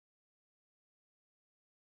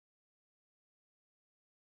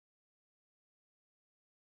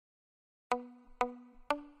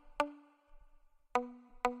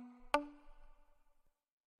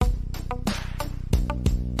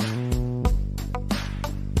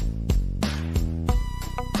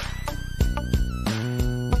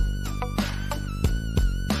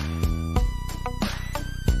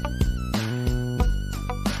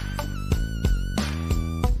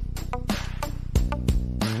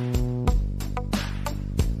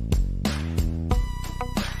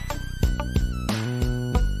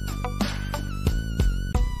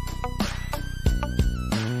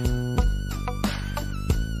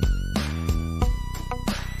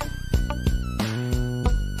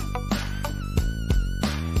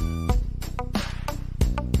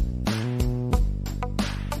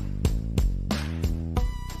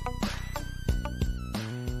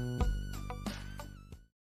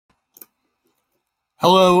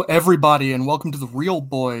Hello, everybody, and welcome to The Real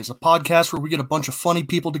Boys, a podcast where we get a bunch of funny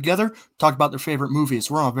people together, talk about their favorite movies.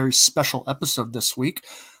 We're on a very special episode this week.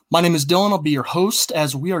 My name is Dylan. I'll be your host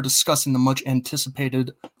as we are discussing the much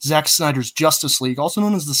anticipated Zack Snyder's Justice League, also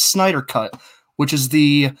known as the Snyder Cut, which is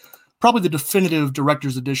probably the definitive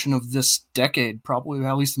director's edition of this decade, probably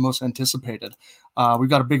at least the most anticipated. We've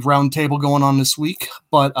got a big round table going on this week,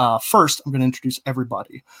 but first I'm going to introduce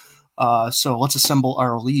everybody. So let's assemble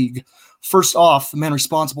our league. First off, the man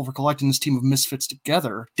responsible for collecting this team of misfits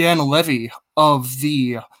together, Dan Levy of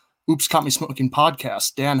the Oops, Caught Me Smoking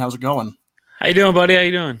podcast. Dan, how's it going? How you doing, buddy? How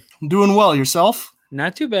you doing? I'm doing well. Yourself?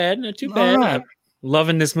 Not too bad. Not too bad. Right. I'm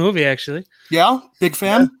loving this movie, actually. Yeah? Big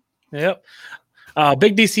fan? Yeah. Yep.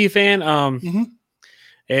 Big DC fan.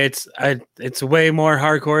 It's way more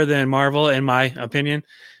hardcore than Marvel, in my opinion.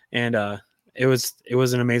 And it was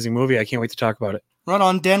an amazing movie. I can't wait to talk about it. Right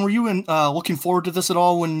on. Dan, were you looking forward to this at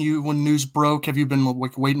all when news broke? Have you been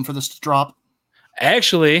waiting for this to drop?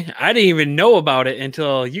 Actually, I didn't even know about it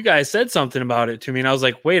until you guys said something about it to me, and I was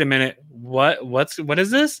like, "Wait a minute, what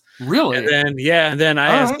is this?" Really? And then I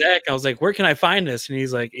asked Zach. I was like, "Where can I find this?" And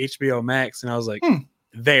he's like, "HBO Max," and I was like,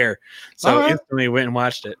 "There." So instantly went and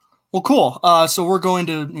watched it. Well, cool. So we're going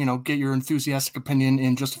to, get your enthusiastic opinion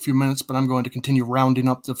in just a few minutes, but I'm going to continue rounding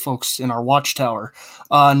up the folks in our watchtower.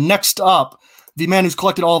 Next up, the man who's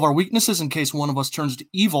collected all of our weaknesses in case one of us turns to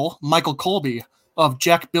evil, Michael Colby of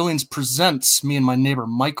Jack Billings Presents Me and My Neighbor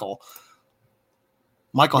Michael.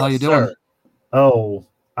 Michael, how you doing? Sir. Oh,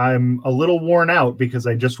 I'm a little worn out because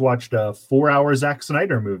I just watched a 4-hour Zack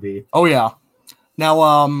Snyder movie. Oh yeah.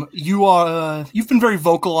 Now, you've been very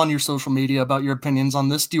vocal on your social media about your opinions on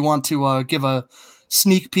this. Do you want to give a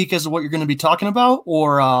sneak peek as to what you're going to be talking about,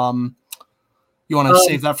 or you want to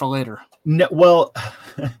save that for later? No, well.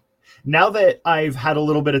 Now that I've had a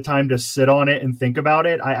little bit of time to sit on it and think about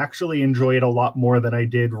it, I actually enjoy it a lot more than I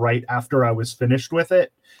did right after I was finished with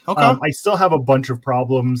it. Okay. I still have a bunch of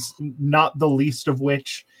problems, not the least of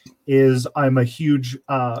which is I'm a huge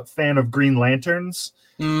fan of Green Lanterns,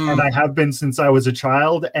 and I have been since I was a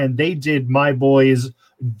child, and they did my boys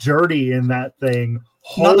dirty in that thing.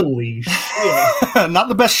 Holy shit. Not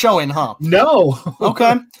the best showing, huh? No.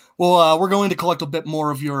 Okay. Well, we're going to collect a bit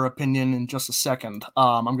more of your opinion in just a second.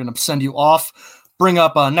 I'm going to send you off. Bring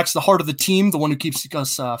up next the heart of the team, the one who keeps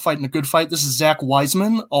us fighting a good fight. This is Zach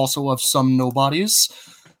Wiseman, also of Some Nobodies.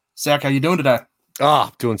 Zach, how you doing today?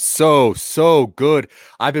 Doing so good.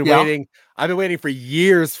 I've been waiting for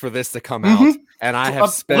years for this to come out, and I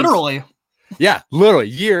have spent literally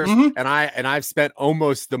years, and I've spent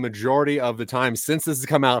almost the majority of the time since this has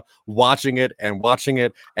come out watching it and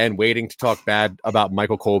waiting to talk bad about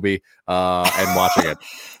Michael Colby and watching it.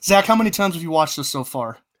 Zach, how many times have you watched this so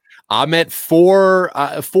far? I'm at 4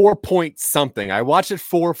 point something. I watched it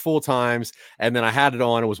 4 full times, and then I had it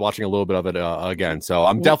on and was watching a little bit of it again. So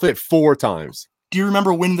I'm definitely at 4 times. Do you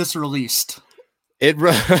remember when this released? The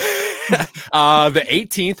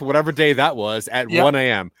 18th, whatever day that was, at 1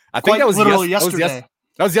 a.m. I think that was literally yesterday.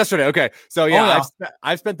 That was yesterday. Okay, so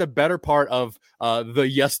I've spent the better part of the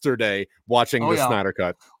yesterday watching the Snyder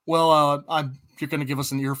Cut. Well, you're going to give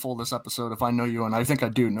us an earful this episode if I know you, and I think I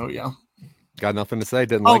do know you. Got nothing to say.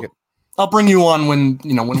 Didn't like it. I'll bring you on when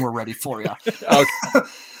we're ready for you. Okay.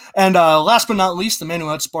 And last but not least, the man who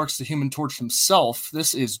outsparks the Human Torch himself.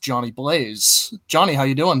 This is Johnny Blaze. Johnny, how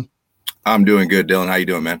you doing? I'm doing good, Dylan. How you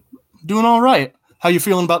doing, man? Doing all right. How you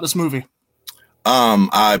feeling about this movie?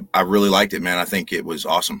 I really liked it, man. I think it was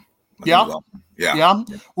awesome. Yeah.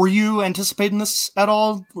 Were you anticipating this at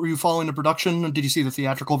all? Were you following the production? Did you see the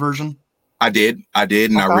theatrical version? I did,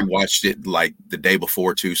 and I rewatched it like the day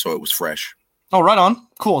before too, so it was fresh. Oh, right on.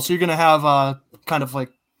 Cool. So you're gonna have kind of like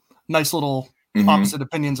nice little opposite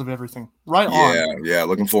opinions of everything. Right on. Yeah.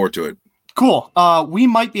 Looking forward to it. Cool. We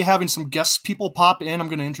might be having some guest people pop in. I'm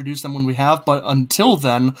going to introduce them when we have, but until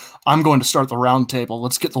then, I'm going to start the round table.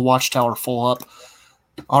 Let's get the watchtower full up.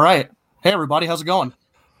 All right. Hey, everybody. How's it going?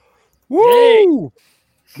 Woo!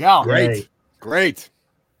 Yeah. Great.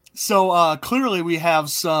 So clearly we have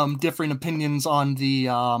some differing opinions on the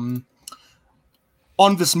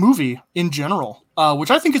on this movie in general, which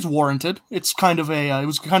I think is warranted. It's kind of it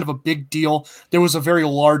was kind of a big deal. There was a very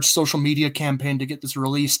large social media campaign to get this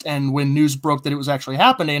released, and when news broke that it was actually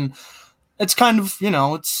happening, it's kind of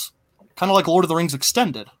it's kind of like Lord of the Rings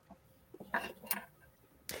extended.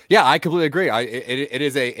 Yeah, I completely agree. It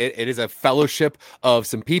is a fellowship of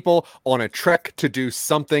some people on a trek to do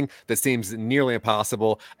something that seems nearly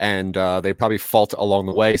impossible, and they probably fault along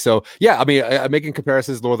the way. So yeah, I mean, making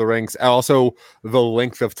comparisons, Lord of the Rings, and also the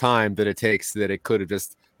length of time that it takes, that it could have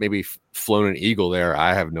just maybe flown an eagle there.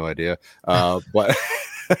 I have no idea, but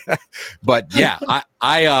But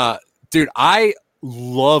yeah, dude, I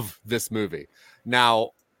love this movie.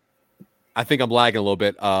 Now, I think I'm lagging a little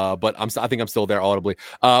bit, but I think I'm still there audibly.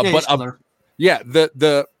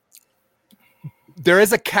 There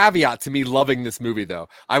is a caveat to me loving this movie, though.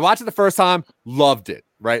 I watched it the first time, loved it,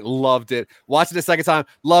 right? Loved it. Watched it the second time,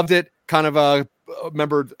 loved it. Kind of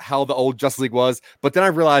remembered how the old Justice League was, but then I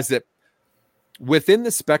realized that within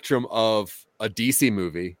the spectrum of a DC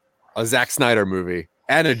movie, a Zack Snyder movie,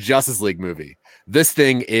 and a Justice League movie, this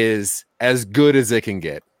thing is as good as it can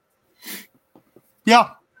get. Yeah,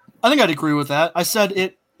 I think I'd agree with that. I said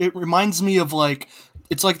it reminds me of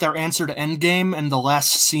it's like their answer to Endgame, and the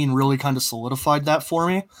last scene really kind of solidified that for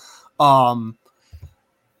me.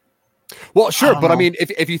 Well, sure, but I mean,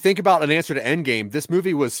 if you think about an answer to Endgame, this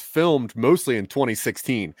movie was filmed mostly in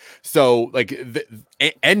 2016. So,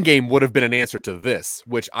 Endgame would have been an answer to this,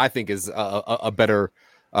 which I think is a better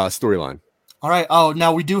storyline. All right. Oh,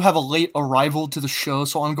 now we do have a late arrival to the show,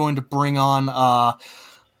 so I'm going to bring on.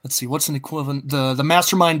 Let's see, what's an equivalent? The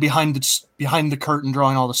mastermind behind the curtain,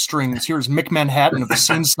 drawing all the strings. Here's Mick Manhattan of the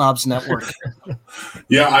Scene Snobs Network.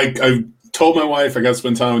 Yeah, I told my wife I got to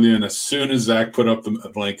spend time with you, and as soon as Zach put up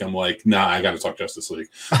the link, I'm like, nah, I got to talk Justice League.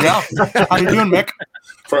 Yeah. How you doing, Mick?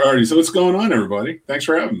 Priority. So what's going on, everybody? Thanks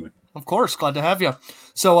for having me. Of course, glad to have you.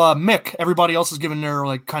 So, Mick, everybody else has given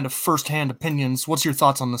their kind of firsthand opinions. What's your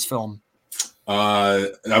thoughts on this film?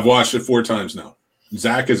 I've watched it 4 times now.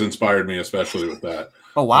 Zach has inspired me, especially with that.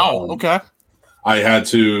 Oh wow! Okay. I had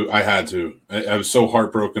to. I was so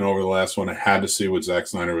heartbroken over the last one. I had to see what Zack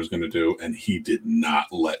Snyder was going to do, and he did not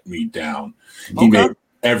let me down. He made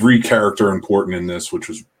every character important in this, which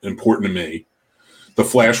was important to me. The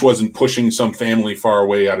Flash wasn't pushing some family far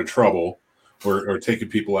away out of trouble or taking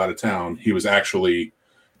people out of town. He was actually,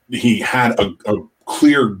 he had a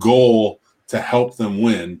clear goal to help them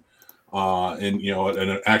win. And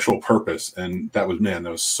an actual purpose, and it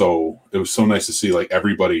was so nice to see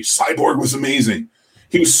everybody. Cyborg was amazing.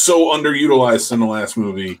 He was so underutilized in the last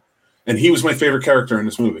movie, and he was my favorite character in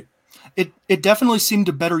this movie. It definitely seemed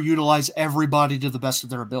to better utilize everybody to the best of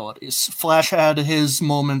their abilities. Flash had his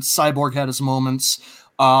moments, Cyborg had his moments,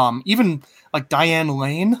 even Diane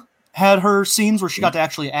Lane had her scenes where she got to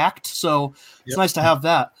actually act, so it's nice to have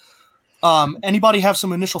that. Anybody have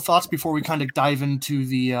some initial thoughts before we kind of dive into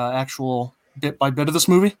the actual bit by bit of this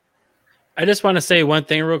movie? I just want to say one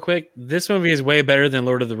thing real quick. This movie is way better than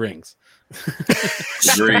Lord of the Rings.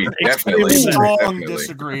 Agree. Definitely. Strong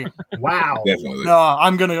disagree. Wow. Definitely. No,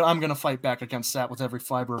 I'm gonna fight back against that with every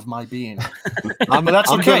fiber of my being. But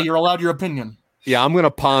that's okay. You're allowed your opinion. Yeah, I'm going to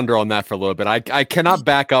ponder on that for a little bit. I cannot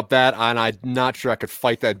back up that, and I'm not sure I could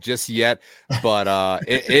fight that just yet. But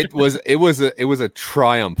it was a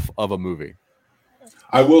triumph of a movie.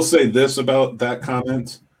 I will say this about that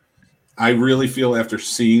comment. I really feel after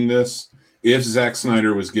seeing this, if Zack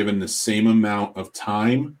Snyder was given the same amount of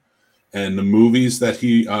time and the movies that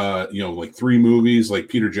he, 3 movies like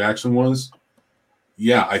Peter Jackson was,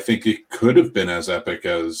 I think it could have been as epic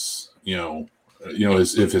as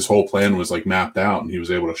if his whole plan was mapped out and he was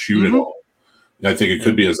able to shoot it all. I think it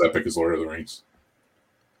could be as epic as Lord of the Rings.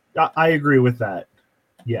 I agree with that.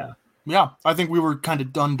 Yeah. Yeah, I think we were kind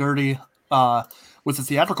of done dirty with the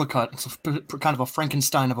theatrical cut. It's kind of a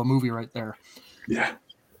Frankenstein of a movie right there. Yeah.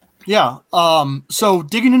 Yeah. So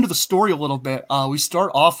digging into the story a little bit, we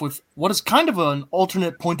start off with what is kind of an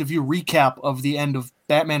alternate point of view recap of the end of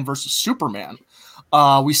Batman versus Superman.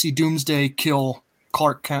 We see Doomsday kill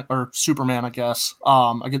Clark Kent or Superman, I guess.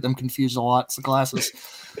 I get them confused a lot. It's the glasses.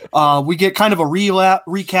 We get kind of a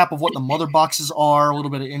recap of what the mother boxes are, a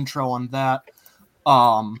little bit of intro on that.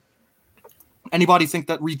 Anybody think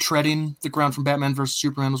that retreading the ground from Batman versus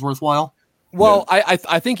Superman was worthwhile? Well,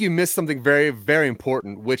 I think you missed something very, very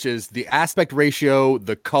important, which is the aspect ratio,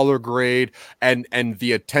 the color grade, and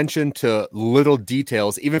the attention to little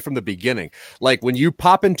details, even from the beginning. Like when you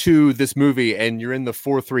pop into this movie and you're in the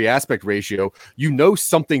 4:3 aspect ratio, you know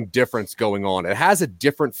something different's going on. It has a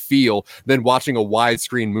different feel than watching a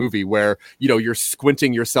widescreen movie where you're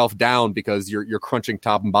squinting yourself down because you're crunching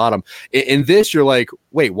top and bottom. In this, you're like,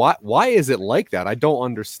 wait, why is it like that? I don't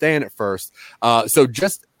understand at first. So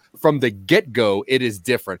just from the get-go, it is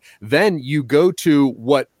different. Then you go to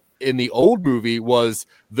what in the old movie was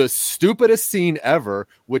the stupidest scene ever,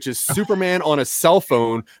 which is Superman on a cell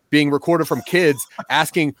phone being recorded from kids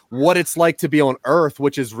asking what it's like to be on Earth,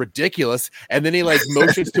 which is ridiculous. And then he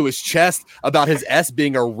motions to his chest about his S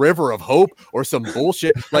being a river of hope or some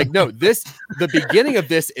bullshit. No, the beginning of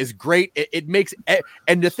this is great. It makes,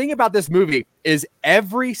 and the thing about this movie is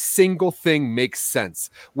every single thing makes sense.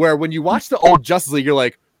 Where when you watch the old Justice League, you're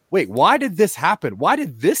like, wait, why did this happen? Why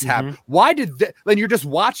did this happen? Why did that? And you're just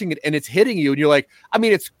watching it and it's hitting you and you're like, I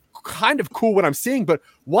mean, it's kind of cool what I'm seeing, but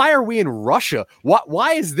why are we in Russia?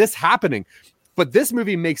 Why is this happening? But this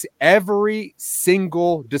movie makes every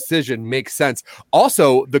single decision make sense.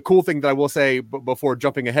 Also, the cool thing that I will say before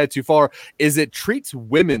jumping ahead too far is it treats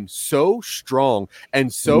women so strong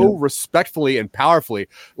and so respectfully and powerfully.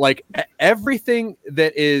 Like everything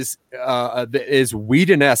that is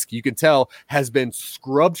Whedon-esque, you can tell, has been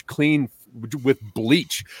scrubbed clean with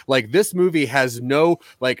bleach. Like this movie has no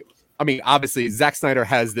like. I mean, obviously, Zack Snyder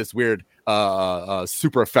has this weird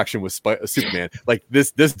super affection with Superman. Like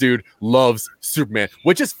this dude loves Superman,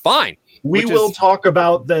 which is fine. We will talk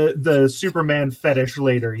about the Superman fetish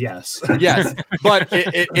later. Yes, yes, but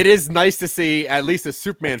it is nice to see at least a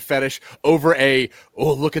Superman fetish over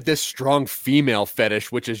look at this strong female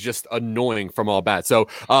fetish, which is just annoying from all bad. So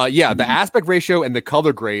the aspect ratio and the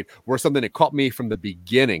color grade were something that caught me from the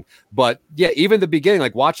beginning. But yeah, even the beginning,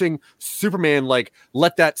 like watching Superman like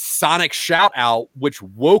let that sonic shout out, which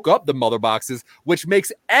woke up the mother boxes, which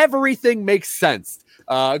makes everything make sense.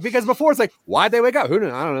 Because before it's like, why'd they wake up? Who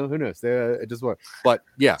knows? I don't know. Who knows? It just worked. But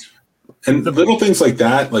yeah. And the little things like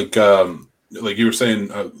that, like you were saying,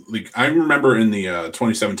 like I remember in the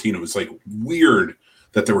 2017, it was like weird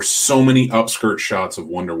that there were so many upskirt shots of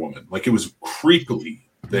Wonder Woman. Like it was creepily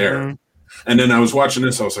there. Mm-hmm. And then I was watching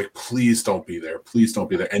this, I was like, please don't be there. Please don't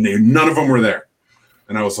be there. And none of them were there.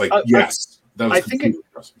 And I was like, yes. I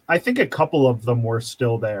think a couple of them were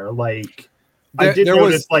still there. Like I did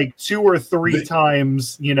notice like 2 or 3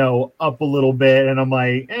 times, up a little bit, and I'm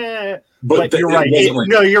like, But you're right.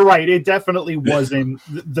 You're right. It definitely wasn't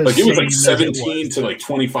the like it was like 17 to like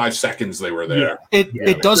 25 seconds they were there. Yeah.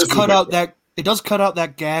 It does cut out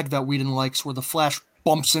that gag that Whedon likes, where the Flash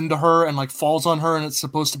bumps into her and like falls on her, and it's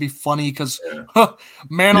supposed to be funny because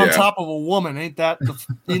man on top of a woman, ain't that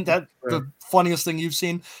the funniest thing you've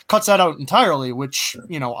seen? Cuts that out entirely, which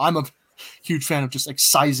I'm a huge fan of, just like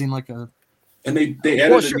sizing like a. And they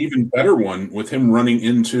added an even better one with him running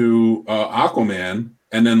into Aquaman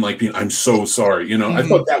and then like being, I'm so sorry. I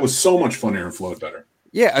thought that was so much funnier and flowed better.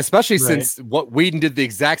 Yeah, especially since what Whedon did the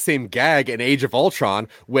exact same gag in Age of Ultron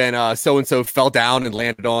when so-and-so fell down and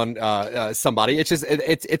landed on somebody. It's just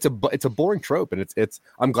it's a boring trope, and it's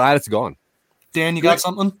I'm glad it's gone. Dan, you got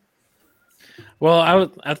something?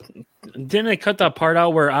 Well, didn't they cut that part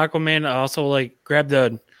out where Aquaman also like grabbed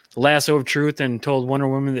the lasso of truth and told Wonder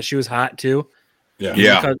Woman that she was hot too?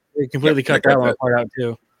 Yeah. They completely cut that one part out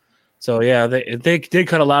too. So yeah, they did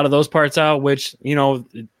cut a lot of those parts out, which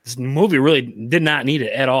this movie really did not need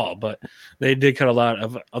it at all. But they did cut a lot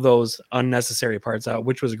of those unnecessary parts out,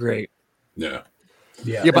 which was great. Yeah.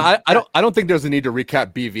 But I don't think there's a need to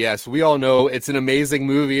recap BVS. We all know it's an amazing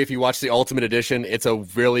movie if you watch the Ultimate Edition. It's a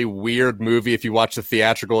really weird movie if you watch the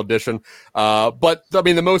theatrical edition. But I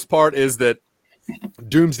mean, the most part is that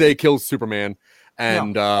Doomsday kills Superman,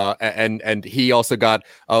 and he also got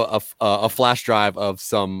a flash drive of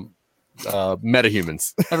some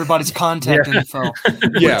metahumans. Everybody's contact info.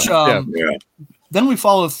 Then we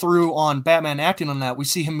follow through on Batman acting on that. We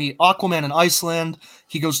see him meet Aquaman in Iceland.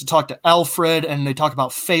 He goes to talk to Alfred, and they talk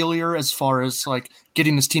about failure as far as like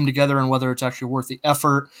getting his team together and whether it's actually worth the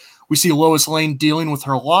effort. We see Lois Lane dealing with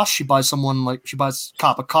her loss. She buys a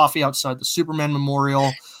cup of coffee outside the Superman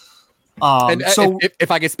Memorial. So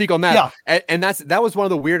if I could speak on that, and that was one of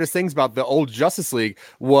the weirdest things about the old Justice League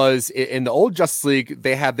was in the old Justice League,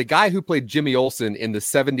 they had the guy who played Jimmy Olsen in the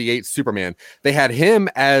 78 Superman. They had him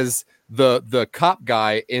as the cop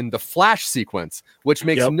guy in the Flash sequence, which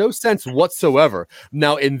makes no sense whatsoever.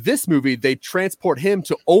 Now in this movie, they transport him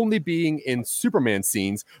to only being in Superman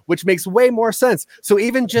scenes, which makes way more sense. So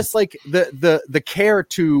even just like the care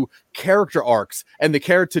to character arcs and the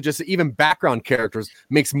care to just even background characters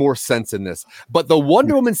makes more sense in this. But the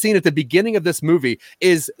Wonder Woman scene at the beginning of this movie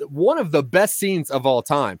is one of the best scenes of all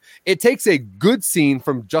time. It takes a good scene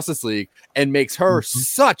from Justice League and makes her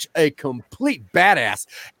such a complete badass.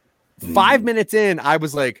 5 minutes in, I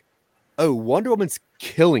was like, oh, Wonder Woman's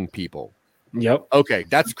killing people. Yep. Okay,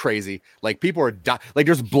 that's crazy. Like people are like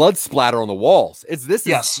there's blood splatter on the walls. This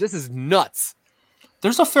is nuts.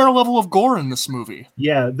 There's a fair level of gore in this movie.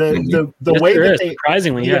 Yeah, the way that they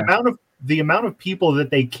surprisingly the amount of people that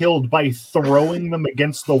they killed by throwing them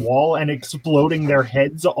against the wall and exploding their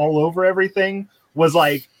heads all over everything was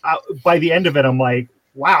like by the end of it, I'm like,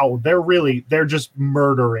 wow, they're just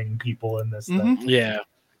murdering people in this thing. Yeah.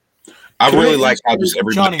 I really like how just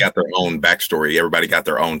everybody got their own backstory. Everybody got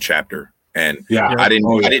their own chapter, and I didn't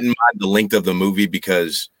mind the length of the movie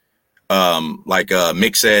because, like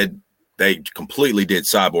Mick said, they completely did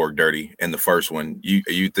Cyborg dirty in the first one.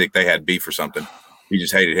 You think they had beef or something? He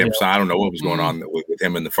just hated him. So I don't know what was going on with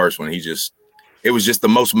him in the first one. It was just the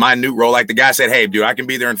most minute role. Like the guy said, "Hey, dude, I can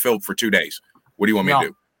be there and film for 2 days. What do you want me to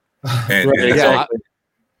do?" And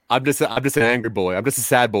I'm just an angry boy. I'm just a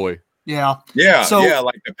sad boy. Yeah.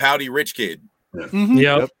 Like the pouty rich kid.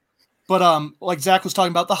 Yep. But like Zach was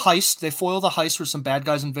talking about the heist, they foil the heist where some bad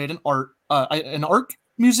guys invade an art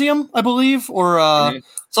museum, I believe, or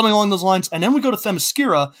something along those lines. And then we go to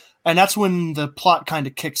Themyscira, and that's when the plot kind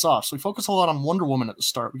of kicks off. So we focus a lot on Wonder Woman at the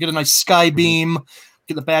start. We get a nice sky beam,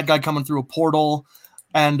 get the bad guy coming through a portal,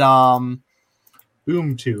 and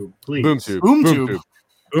Boom tube, please. Boom tube.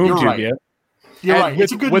 You're right. Yeah. You're right.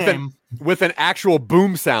 It's a good name. With an actual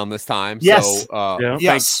boom sound this time. Yes. So,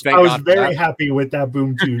 yes. I was very happy with that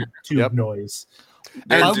boom tube noise.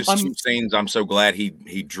 There's just 2 scenes I'm so glad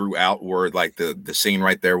he drew out where like the scene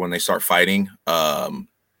right there when they start fighting,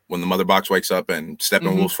 when the mother box wakes up and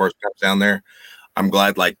Steppenwolf first comes down there. I'm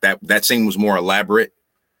glad like that scene was more elaborate,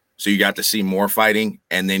 so you got to see more fighting.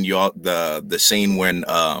 And then the scene when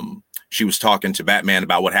she was talking to Batman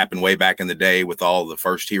about what happened way back in the day with all the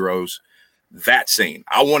first heroes. That scene,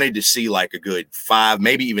 I wanted to see like a good 5,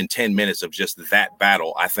 maybe even 10 minutes of just that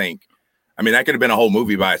battle. I mean, that could have been a whole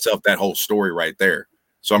movie by itself, that whole story right there.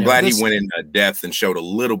 So I'm glad he went into depth and showed a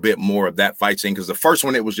little bit more of that fight scene. Because the first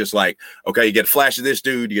one, it was just like, okay, you get a flash of this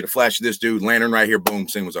dude, lantern right here, boom,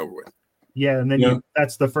 scene was over with. Yeah, and then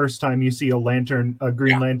that's the first time you see a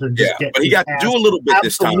Green Lantern just get. But he got to do a little bit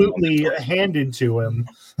this time. Absolutely handed to him.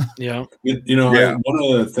 Yeah, one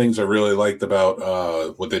of the things I really liked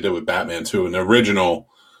about what they did with Batman too, in the original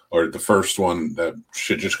or the first one that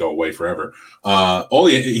should just go away forever.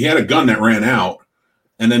 He had a gun that ran out,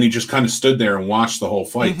 and then he just kind of stood there and watched the whole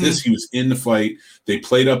fight. He was in the fight. They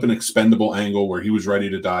played up an expendable angle where he was ready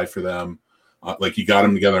to die for them. Like he got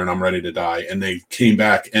them together and I'm ready to die. And they came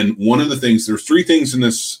back. And one of the things, there's 3 things in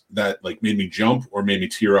this that like made me jump or made me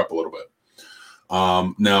tear up a little bit.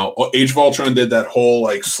 Now Age of Ultron did that whole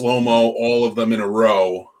like slow-mo, all of them in a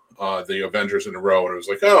row, the Avengers in a row. And it was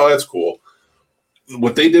like, oh, that's cool.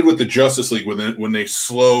 What they did with the Justice League when they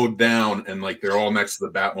slowed down and like they're all next to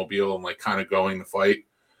the Batmobile and like kind of going to fight,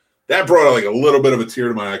 that brought like a little bit of a tear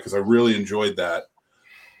to my eye because I really enjoyed that.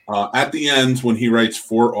 At the end, when he writes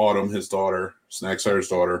for Autumn, his daughter, SNYDER'S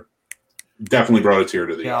daughter, definitely brought a tear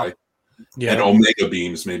to the eye. Yeah. And Omega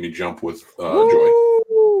Beams made me jump with joy.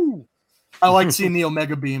 I like seeing the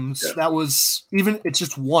Omega Beams. Yeah. That was it's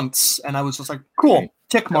just once, and I was just like, cool,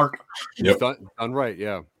 tick mark. Yep. Done right,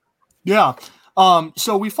 yeah. Yeah.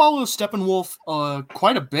 So we follow Steppenwolf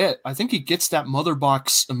quite a bit. I think he gets that mother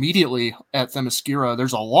box immediately at Themyscira.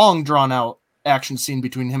 There's a long, drawn-out action scene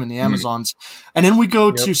between him and the Amazons. And then we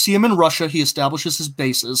go to see him in Russia. He establishes his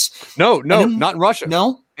bases. No, not in Russia.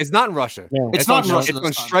 No? It's not in Russia. Yeah. It's not in Russia. It's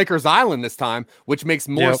on Stryker's Island this time, which makes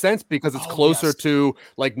more sense because it's closer to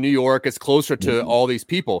like New York. It's closer to all these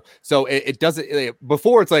people. So it doesn't.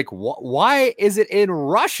 Before it's like, why is it in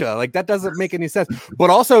Russia? Like that doesn't make any sense.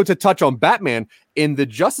 But also to touch on Batman in the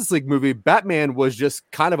Justice League movie, Batman was just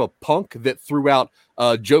kind of a punk that threw out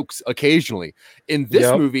jokes occasionally. In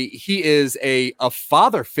this movie, he is a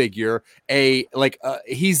father figure.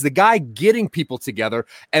 He's the guy getting people together,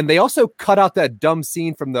 and they also cut out that dumb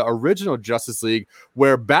scene from the original Justice League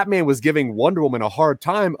where Batman was giving Wonder Woman a hard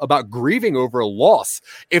time about grieving over a loss.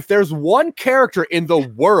 If there's one character in the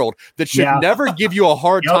world that should never give you a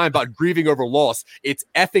hard time about grieving over loss, it's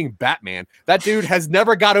effing Batman. That dude has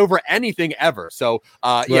never got over anything ever. So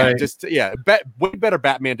way better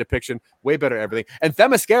Batman depiction, way better everything. And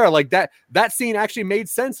Themyscira, like that scene actually made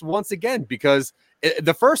sense once again because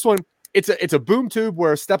the first one, it's a boom tube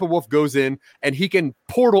where Steppenwolf goes in and he can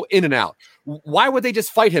portal in and out. Why would they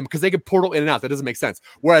just fight him? Because they can portal in and out. That doesn't make sense.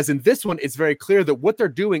 Whereas in this one, it's very clear that what they're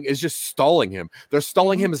doing is just stalling him. They're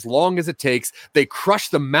stalling him as long as it takes. They crush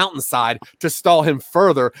the mountainside to stall him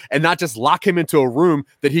further and not just lock him into a room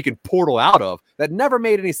that he can portal out of. That never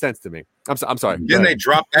made any sense to me. I'm sorry. Then they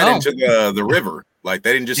dropped that into the river. Like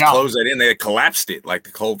they didn't just close that in. They collapsed it like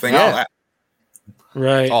the whole thing. Yeah.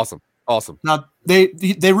 Right. Awesome. Now they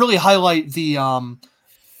really highlight the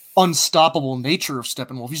unstoppable nature of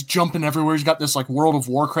Steppenwolf. He's jumping everywhere. He's got this like World of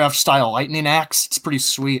Warcraft style lightning axe. It's pretty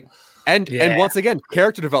sweet. And once again,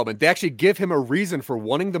 character development. They actually give him a reason for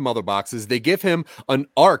wanting the mother boxes. They give him an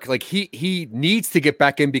arc. Like he needs to get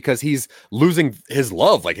back in because he's losing his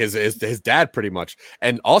love, like his dad pretty much.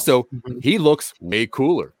 And also he looks way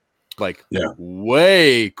cooler.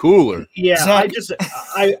 Way cooler. Yeah, Zach.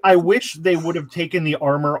 I wish they would have taken the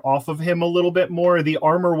armor off of him a little bit more. The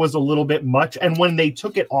armor was a little bit much, and when they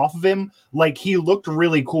took it off of him, like he looked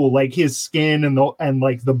really cool. Like his skin and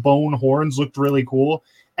like the bone horns looked really cool.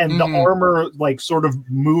 and the armor like sort of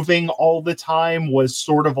moving all the time was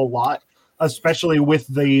sort of a lot, especially with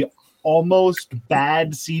the almost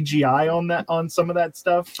bad CGI on some of that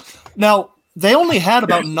stuff. Now, they only had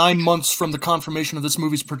about 9 months from the confirmation of this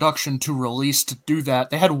movie's production to release to do that.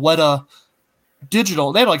 They had Weta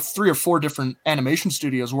Digital. They had like 3 or 4 different animation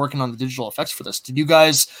studios working on the digital effects for this. Did you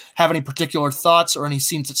guys have any particular thoughts or any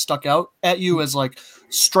scenes that stuck out at you as like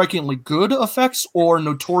strikingly good effects, or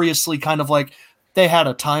notoriously kind of like they had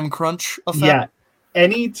a time crunch effect? Yeah.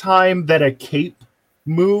 Any time that a cape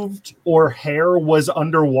moved or hair was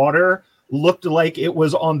underwater looked like it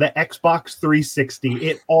was on the Xbox 360.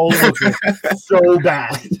 It all looked so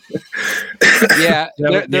bad. Yeah,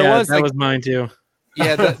 that was mine too.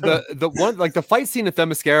 Yeah, the one, like the fight scene at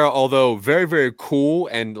Themyscira, although very, very cool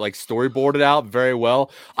and like storyboarded out very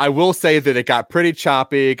well, I will say that it got pretty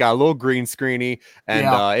choppy, it got a little green screeny, and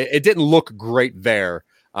it didn't look great there.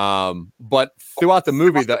 But throughout the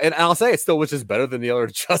movie, though, and I'll say it still was just better than the other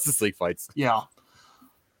Justice League fights. Yeah.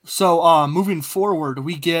 So moving forward,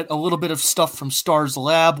 we get a little bit of stuff from Star's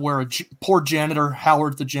lab where a poor janitor,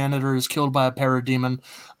 Howard the janitor, is killed by a parademon.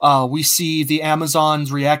 We see the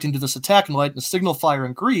Amazons reacting to this attack and lighting a signal fire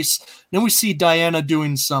in Greece. Then we see Diana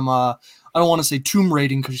doing some, I don't want to say tomb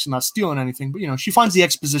raiding because she's not stealing anything, but she finds the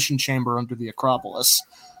exposition chamber under the Acropolis,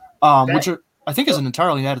 which I think is an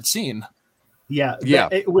entirely added scene. Yeah.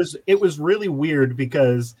 It was really weird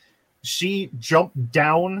because she jumped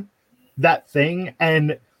down that thing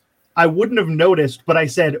and I wouldn't have noticed, but I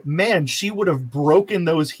said, man, she would have broken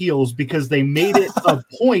those heels because they made it a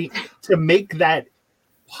point to make that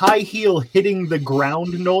high heel hitting the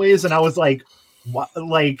ground noise. And I was like, why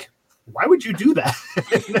would you do that?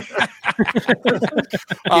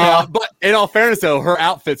 But in all fairness, though, her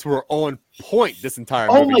outfits were on point this entire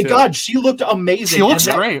movie. Oh my God, she looked amazing. She looks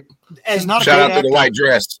great. And shout out to the white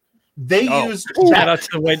dress. They used shout out to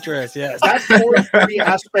the white dress, yes. That 4:3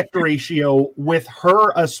 aspect ratio with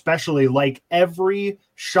her especially, like every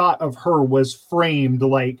shot of her was framed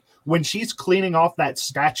like when she's cleaning off that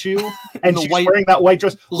statue and she's wearing that white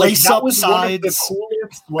dress. Lace that up was sides. One of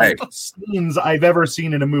the coolest scenes I've ever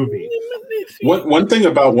seen in a movie. One thing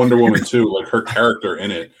about Wonder Woman too, like her character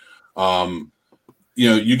in it,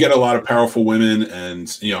 you get a lot of powerful women,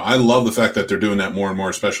 and I love the fact that they're doing that more and more,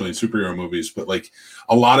 especially in superhero movies. But like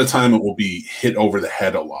a lot of time, it will be hit over the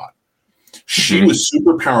head a lot. She was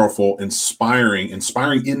super powerful, inspiring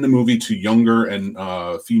in the movie to younger and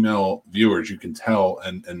female viewers. You can tell,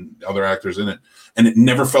 and other actors in it, and it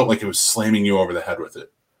never felt like it was slamming you over the head with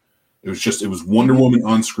it. It was Wonder Woman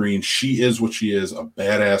on screen. She is what she is, a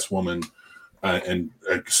badass woman, and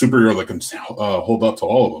a superhero that can hold up to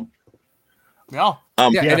all of them. Yeah.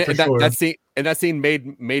 That scene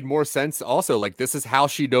made more sense also. Like, this is how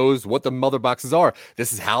she knows what the mother boxes are.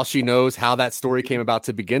 This is how she knows how that story came about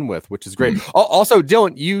to begin with, which is great. Also,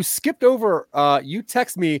 Dylan, you skipped over, you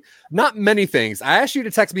text me not many things. I asked you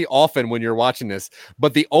to text me often when you're watching this,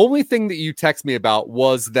 but the only thing that you text me about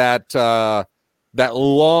was that that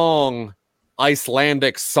long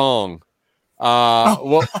Icelandic song.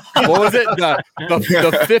 What was it?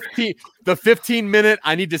 The 15-minute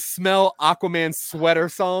I need to smell Aquaman's sweater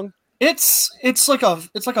song. It's like a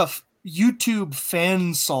YouTube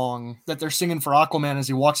fan song that they're singing for Aquaman as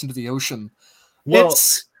he walks into the ocean. Well,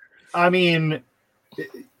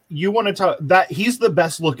 you want to talk that he's the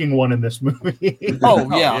best looking one in this movie.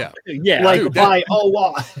 Yeah. Like, dude,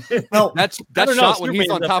 wow. No, that's shot when he's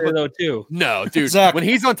on top of though too. No, dude, Zach, when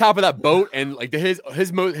he's on top of that boat and like his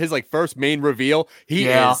like first main reveal, he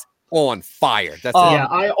is on fire. That's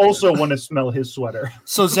I also want to smell his sweater.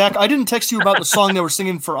 So Zach, I didn't text you about the song they were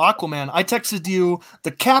singing for Aquaman. I texted you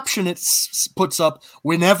the caption it puts up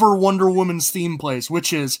whenever Wonder Woman's theme plays,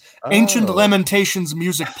 which is Ancient Lamentations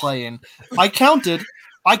music playing. I counted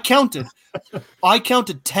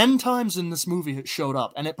 10 times in this movie it showed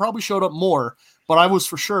up, and it probably showed up more, but I was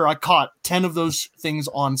for sure I caught 10 of those things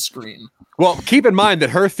on screen. Well, keep in mind that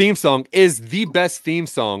her theme song is the best theme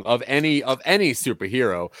song of any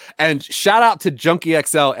superhero. And shout out to Junkie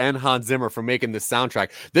XL and Hans Zimmer for making this soundtrack.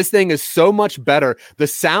 This thing is so much better. The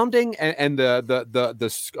sounding and the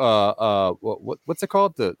what's it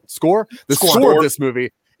called? The score? The score of this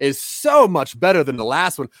movie is so much better than the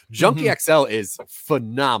last one. Junkie XL is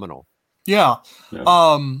phenomenal. Yeah.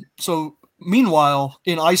 So meanwhile,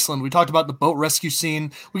 in Iceland, we talked about the boat rescue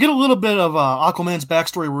scene. We get a little bit of Aquaman's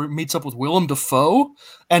backstory where he meets up with Willem Dafoe,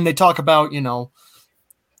 and they talk about,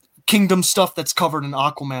 kingdom stuff that's covered in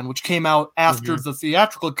Aquaman, which came out after the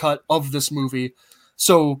theatrical cut of this movie.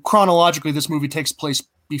 So chronologically, this movie takes place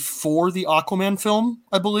before the Aquaman film,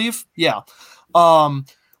 I believe. Yeah.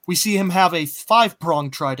 We see him have a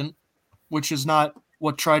 5-pronged trident, which is not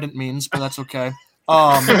what Trident means, but that's okay.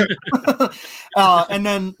 And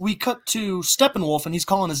then we cut to Steppenwolf, and he's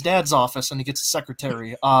calling his dad's office, and he gets a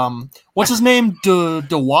secretary. What's his name?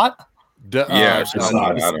 DeWatt? Desaad.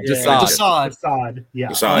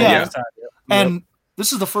 Yeah. And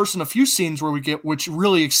this is the first in a few scenes where we get, which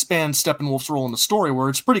really expands Steppenwolf's role in the story, where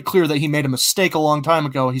it's pretty clear that he made a mistake a long time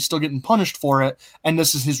ago. He's still getting punished for it, and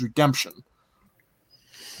this is his redemption.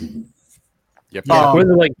 Yep. Was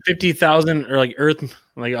it like 50,000 or like Earth,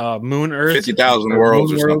 like moon Earth? 50,000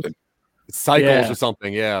 worlds or something. Cycles or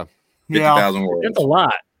something, yeah. 50,000 worlds. That's a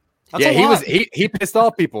lot. He pissed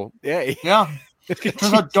off people. Yeah.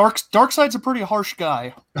 Turns out Darkseid's a pretty harsh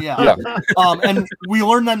guy. Yeah. And we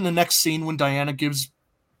learn that in the next scene when Diana gives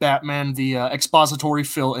Batman the expository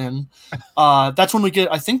fill-in. That's when we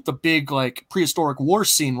get, I think, the big like prehistoric war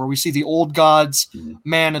scene where we see the old gods,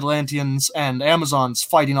 Man, Atlanteans, and Amazons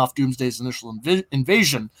fighting off Doomsday's initial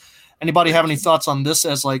invasion. Anybody have any thoughts on this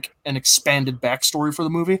as like an expanded backstory for the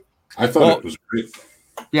movie? I thought it was great.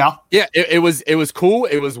 Yeah, it was cool.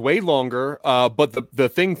 It was way longer. But the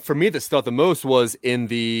thing for me that stuck the most was in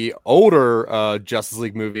the older Justice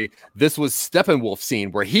League movie. This was Steppenwolf's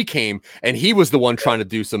scene where he came and he was the one trying to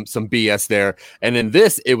do some BS there. And in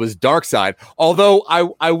this, it was Darkseid. Although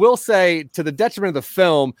I will say, to the detriment of the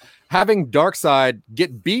film, having Darkseid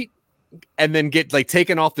get beat and then get like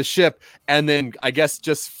taken off the ship, and then I guess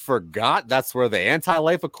just forgot that's where the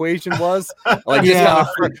anti-life equation was. Like,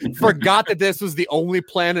 forgot that this was the only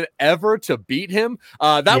planet ever to beat him.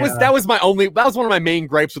 That was one of my main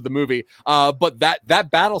gripes with the movie. But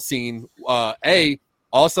that battle scene,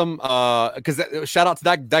 awesome. Because shout out to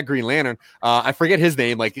that Green Lantern. I forget his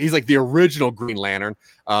name. Like, he's like the original Green Lantern.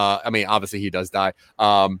 I mean, obviously he does die.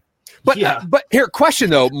 But here, question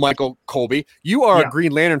though, Michael Colby, you are a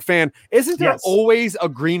Green Lantern fan. Isn't there always a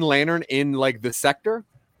Green Lantern in like the sector?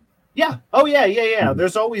 Yeah. Oh yeah.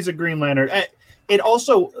 There's always a Green Lantern. It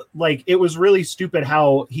also, like, it was really stupid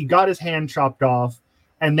how he got his hand chopped off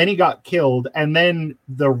and then he got killed, and then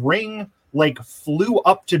the ring like flew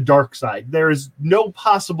up to Darkseid. There is no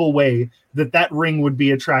possible way that ring would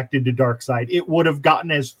be attracted to Darkseid. It would have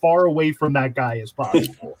gotten as far away from that guy as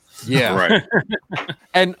possible. Yeah, right.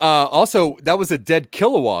 And also, that was a dead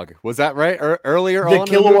Kilowog. Was that right? Earlier the on?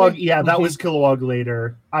 Kilowog, that was Kilowog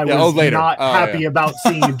later. I was not happy about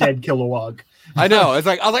seeing a dead Kilowog. I know. I was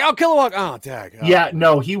like, oh, Kilowog. Oh, dang. Oh.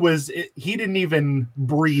 No, he didn't even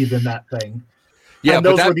breathe in that thing. Yeah, and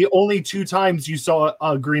those were the only two times you saw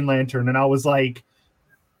a Green Lantern, and I was like,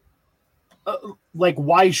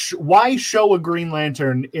 why show a Green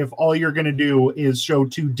Lantern if all you're gonna do is show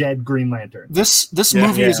two dead Green Lanterns? This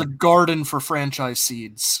movie is a garden for franchise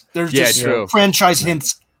seeds. There's just franchise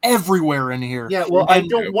hints everywhere in here. Yeah, well, I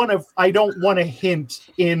don't want to hint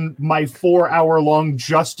in my 4-hour-long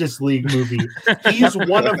Justice League movie. He's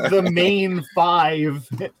one of the main 5.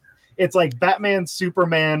 It's like Batman,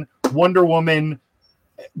 Superman, Wonder Woman,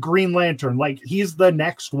 Green Lantern. Like, he's the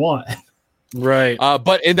next one. Right.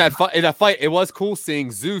 But in that fight, it was cool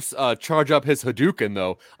seeing Zeus charge up his Hadouken,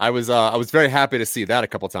 though. I was very happy to see that a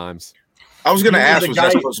couple times. I was going to ask, was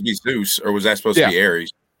that supposed to be Zeus or was that supposed to be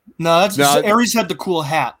Ares? No, Ares had the cool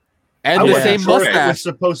hat. And the same mustache. It was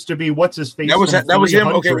supposed to be what's his face. That was him.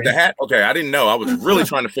 Okay, with the hat. Okay, I didn't know. I was really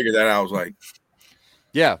trying to figure that out. I was like,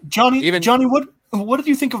 yeah, Johnny, what did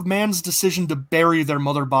you think of Man's decision to bury their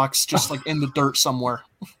mother box just like in the dirt somewhere?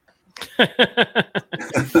 It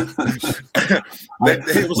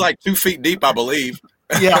was like 2 feet deep, I believe.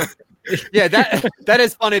 Yeah. Yeah, that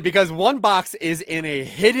is funny because one box is in a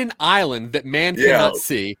hidden island that man cannot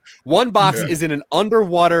see. One box is in an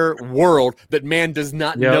underwater world that man does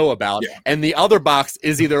not know about. Yeah. And the other box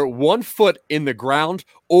is either 1 foot in the ground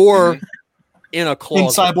or in a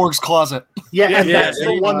closet. In Cyborg's closet. Yeah, and that's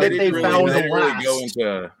the one that they found last. Really go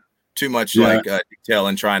into too much detail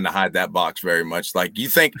and trying to hide that box very much. Like, you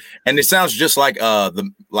think, and it sounds just like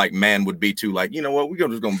man would be too, like, you know what, we're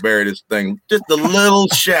just gonna bury this thing just a little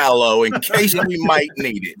shallow in case we might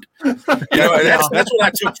need it. You know, and that's what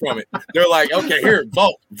I took from it. They're like, okay, here,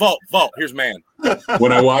 vault, here's Man.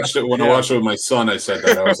 When I watched it with my son, I said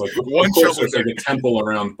that I was like, of course there's like a temple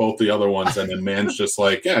around both the other ones, and then Man's just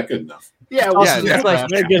like, yeah, good enough. Yeah, that's like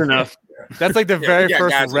good enough. That's like the very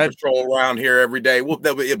first red patrol around here every day. It'll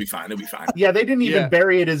be fine. It'll be fine. Yeah, they didn't even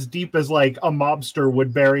bury it as deep as like a mobster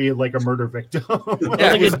would bury like a murder victim.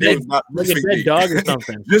 Yeah, like a dead dog or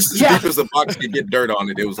something. Just as deep as the box could get dirt on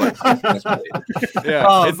it. It was like,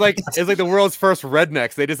 it's like the world's first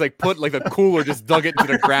rednecks. They just like put like the cooler, just dug it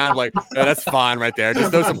into the ground. Like, that's fine right there.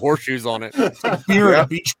 Just throw some horseshoes on it. It's like beer at a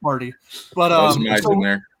beach party. But in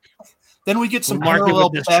there. Then we get some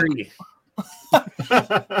parallel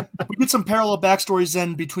We get some parallel backstories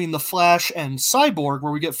then between the Flash and Cyborg,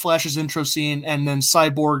 where we get Flash's intro scene and then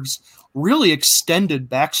Cyborg's really extended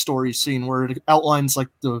backstory scene where it outlines like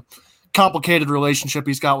the complicated relationship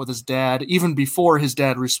he's got with his dad, even before his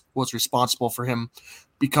dad was responsible for him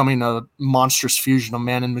becoming a monstrous fusion of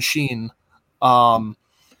man and machine,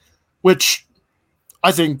 which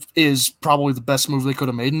I think is probably the best move they could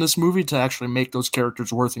have made in this movie to actually make those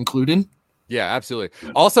characters worth including. Yeah,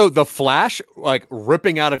 absolutely. Also, the Flash, like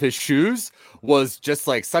ripping out of his shoes, was just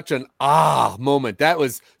like such an moment. That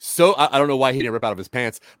was so. I don't know why he didn't rip out of his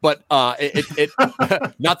pants, but it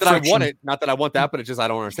not that I want it, not that I want that, but it's just I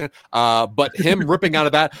don't understand. But him ripping out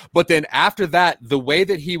of that, but then after that, the way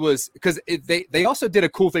that he was, because they also did a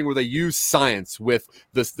cool thing where they used science with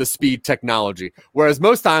the speed technology, whereas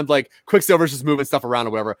most times like Quicksilver's just moving stuff around or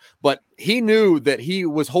whatever, but he knew that he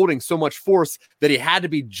was holding so much force that he had to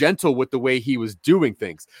be gentle with the way he was doing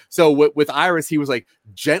things. So with Iris, he was like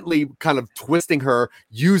gently kind of twisting her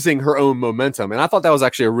using her own momentum. And I thought that was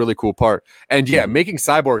actually a really cool part. And yeah, making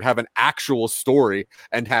Cyborg have an actual story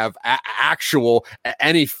and have actual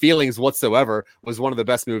any feelings whatsoever was one of the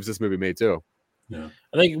best moves this movie made too. Yeah.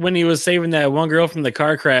 I think when he was saving that one girl from the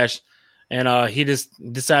car crash, and he just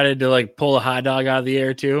decided to like pull a hot dog out of the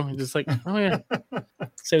air too. Just like, oh yeah,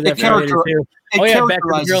 save that for later too. Oh yeah, back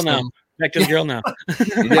to the girl now. Back to the girl now.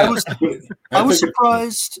 I was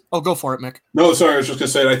surprised. Oh, go for it, Mick. No, sorry, I was just gonna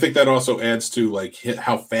say. I think that also adds to like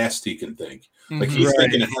how fast he can think. Like he's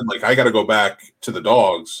thinking ahead. Like I got to go back to the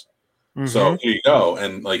dogs. So here you go.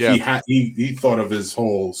 And like he thought of his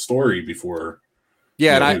whole story before.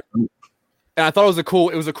 Yeah, and I thought it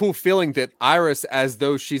was a cool feeling that Iris, as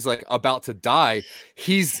though she's like about to die,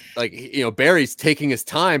 he's like, Barry's taking his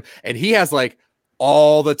time and he has like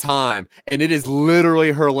all the time. And it is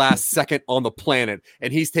literally her last second on the planet.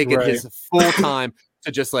 And he's taking his full time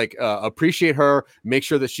to just like appreciate her, make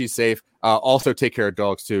sure that she's safe, also take care of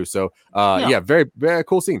dogs too. So very, very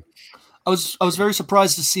cool scene. I was very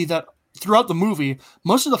surprised to see that throughout the movie,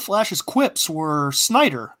 most of the Flash's quips were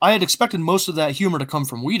Snyder. I had expected most of that humor to come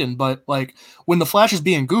from Whedon, but like when the Flash is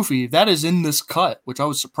being goofy, that is in this cut, which I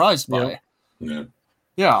was surprised by. Yeah.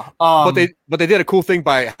 But they did a cool thing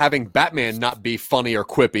by having Batman not be funny or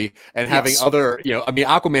quippy and having other,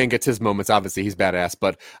 Aquaman gets his moments. Obviously, he's badass,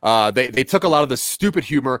 but they took a lot of the stupid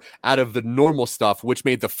humor out of the normal stuff, which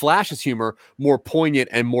made the Flash's humor more poignant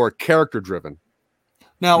and more character driven.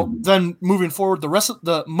 Now, then moving forward,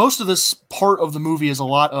 most of this part of the movie is a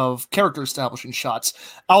lot of character establishing shots.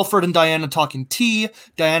 Alfred and Diana talking tea,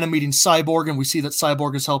 Diana meeting Cyborg, and we see that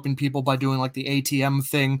Cyborg is helping people by doing like the ATM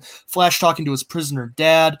thing. Flash talking to his prisoner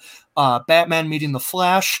dad, Batman meeting the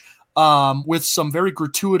Flash, with some very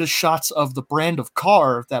gratuitous shots of the brand of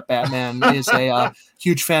car that Batman is a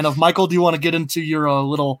huge fan of. Michael, do you want to get into your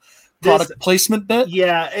little product placement bit?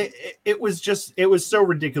 Yeah, it was so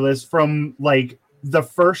ridiculous from like the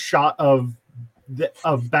first shot of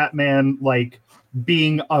Batman like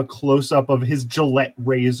being a close up of his Gillette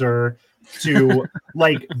razor to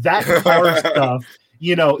like that car stuff.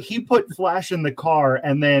 He put Flash in the car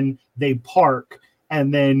and then they park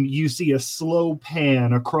and then you see a slow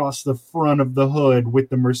pan across the front of the hood with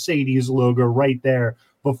the Mercedes logo right there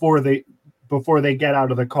before they get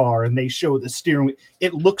out of the car and they show the steering wheel.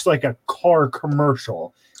 It looks like a car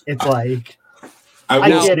commercial. It's like I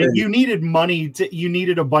get it. You needed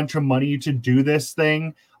a bunch of money to do this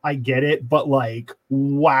thing. I get it, but like,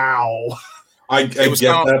 wow. I get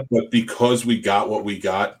that, but because we got what we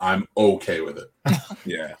got, I'm okay with it.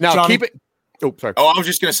 Yeah. Now John, keep it. Oh, sorry. Oh, I was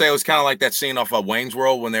just gonna say it was kind of like that scene off of Wayne's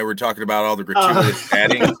World when they were talking about all the gratuitous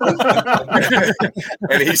adding,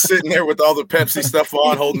 and he's sitting there with all the Pepsi stuff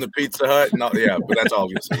on, holding the Pizza Hut, and all, but that's all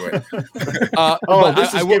I'm gonna say.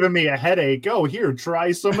 This is giving me a headache. Oh, here,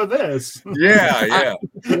 try some of this. Yeah.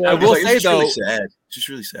 I will say though, really sad. It's just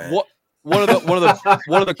really sad. One of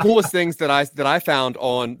the coolest things that I found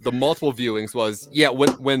on the multiple viewings was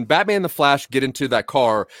when Batman and the Flash get into that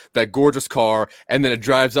car, that gorgeous car, and then it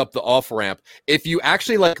drives up the off ramp. If you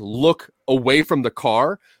actually like look away from the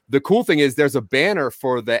car, the cool thing is there's a banner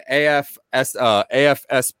for the AFSP.org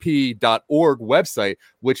website,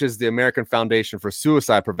 which is the American Foundation for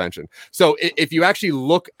Suicide Prevention. So if you actually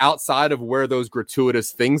look outside of where those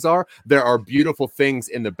gratuitous things are, there are beautiful things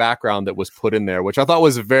in the background that was put in there, which I thought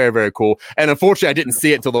was very, very cool. And unfortunately, I didn't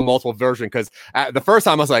see it until the multiple version because the first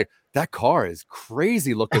time I was like, that car is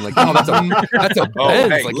crazy looking. Like, oh, that's a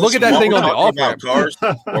Benz. Hey, like, look at that thing on the off ramp. Cars.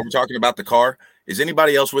 While we're talking about the car, is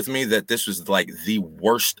anybody else with me that this was like the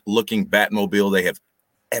worst looking Batmobile they have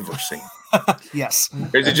ever seen? Yes.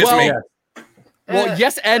 Or is it just me? Well,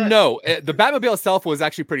 yes and no. The Batmobile itself was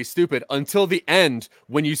actually pretty stupid until the end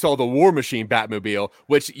when you saw the War Machine Batmobile,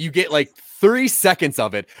 which you get like 3 seconds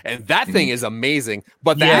of it, and that thing is amazing.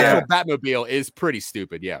 But the actual Batmobile is pretty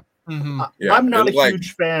stupid. Yeah. I'm not a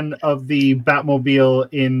huge fan of the Batmobile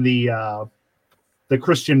in the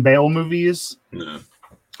Christian Bale movies. No.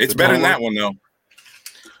 It's better than that one though.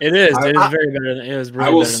 It is. It is very better. It is. Really I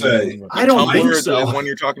will say, I don't think so. The one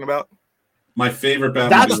you're talking about. My favorite Batmobile.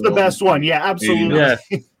 That's the best one. Yeah, absolutely.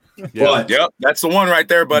 But yep, that's the one right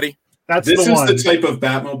there, buddy. This is the type of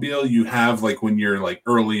Batmobile you have like when you're like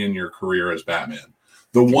early in your career as Batman.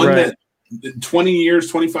 The one that 20 years,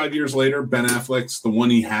 25 years later, Ben Affleck's the one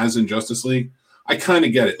he has in Justice League. I kind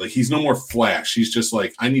of get it. Like he's no more Flash. He's just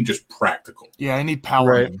like, I need just practical. Yeah, I need power.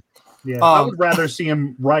 Right. Yeah, I would rather see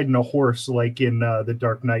him riding a horse like in The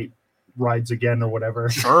Dark Knight Rides Again or whatever.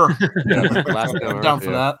 Sure. Down for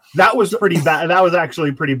that. That was pretty bad. That was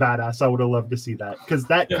actually pretty badass. I would have loved to see that because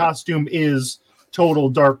that costume is total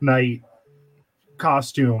Dark Knight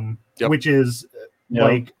costume, which is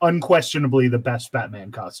like unquestionably the best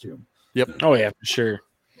Batman costume. Yep. Oh yeah, for sure.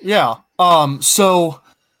 Yeah. So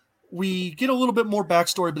we get a little bit more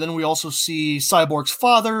backstory, but then we also see Cyborg's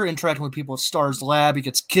father interacting with people at Star's lab. He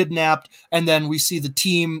gets kidnapped, and then we see the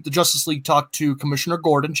team, the Justice League, talk to Commissioner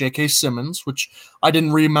Gordon, J.K. Simmons, which I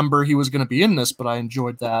didn't remember he was going to be in this, but I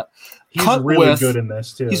enjoyed that. He's really good in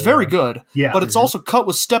this, too. He's very good. Yeah. But it's also cut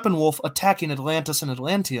with Steppenwolf attacking Atlantis and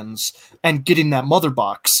Atlanteans and getting that mother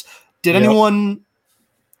box. Did anyone...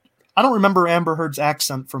 I don't remember Amber Heard's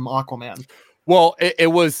accent from Aquaman. Well,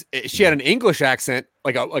 she had an English accent,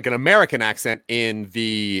 like an American accent in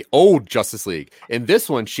the old Justice League. In this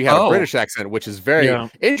one, she had a British accent, which is very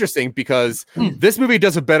interesting because this movie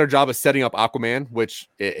does a better job of setting up Aquaman, which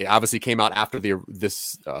it obviously came out after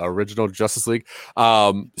this original Justice League.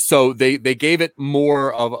 So they gave it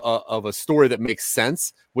more of a story that makes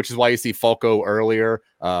sense, which is why you see Falco earlier,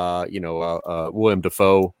 William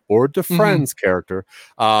Dafoe or DeFriend's character.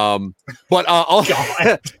 But also,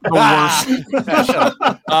 but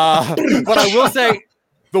I will say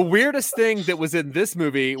the weirdest thing that was in this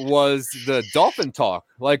movie was the dolphin talk.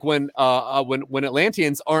 Like when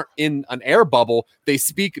Atlanteans aren't in an air bubble, they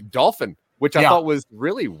speak dolphin, which I thought was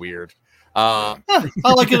really weird. I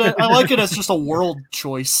like it. I like it as just a world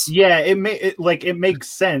choice. Yeah, it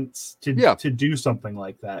makes sense to do something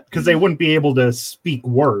like that because they wouldn't be able to speak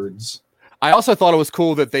words. I also thought it was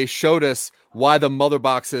cool that they showed us why the mother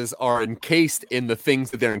boxes are encased in the things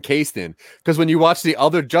that they're encased in. Because when you watch the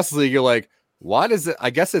other Justice League, you're like, why does it? I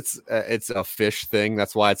guess it's a fish thing.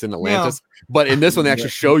 That's why it's in Atlantis. Yeah. But in this one, they actually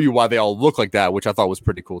show you why they all look like that, which I thought was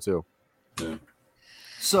pretty cool too. Yeah.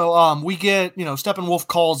 So we get, Steppenwolf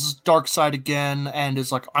calls Darkseid again and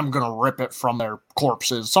is like, I'm going to rip it from their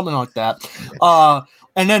corpses, something like that.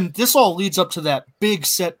 And then this all leads up to that big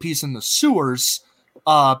set piece in the sewers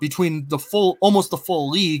between almost the full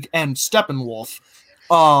league and Steppenwolf,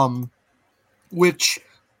 which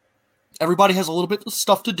everybody has a little bit of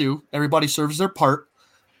stuff to do. Everybody serves their part.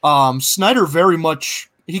 Snyder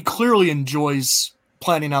he clearly enjoys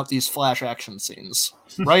planning out these flash action scenes,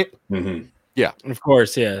 right? Mm-hmm. Yeah, of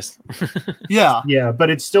course, yes. Yeah, but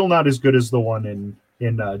it's still not as good as the one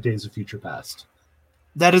in Days of Future Past.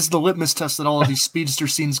 That is the litmus test that all of these speedster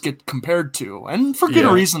scenes get compared to, and for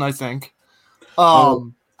good reason, I think.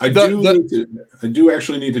 I do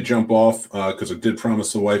actually need to jump off because I did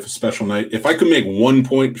promise the wife a special night. If I could make one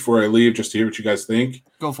point before I leave, just to hear what you guys think.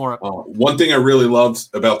 Go for it. One thing I really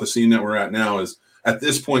loved about the scene that we're at now is at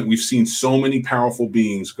this point we've seen so many powerful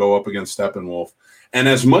beings go up against Steppenwolf. And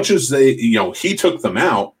as much as he took them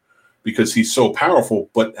out because he's so powerful,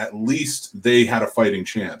 but at least they had a fighting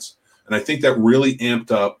chance. And I think that really amped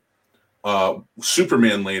up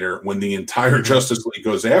Superman later when the entire Justice League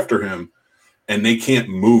goes after him and they can't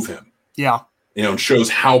move him. Yeah. And shows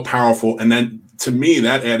how powerful. And then to me,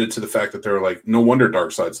 that added to the fact that they're like, no wonder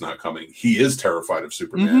Darkseid's not coming. He is terrified of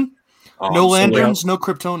Superman. No Lanterns, no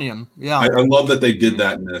Kryptonian. Yeah. I love that they did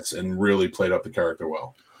that in this and really played up the character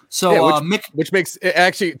well. So, which makes it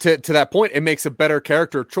actually to that point, it makes a better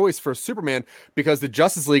character choice for Superman because the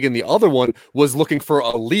Justice League in the other one was looking for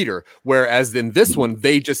a leader, whereas in this one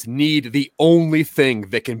they just need the only thing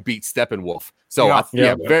that can beat Steppenwolf. So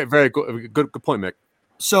very very good point, Mick.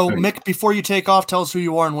 So Mick, before you take off, tell us who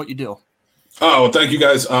you are and what you do. Oh, well, thank you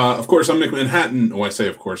guys. Of course, I'm Mick Manhattan. Oh, I say,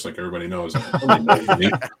 of course, like everybody knows. I'm an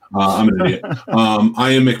idiot.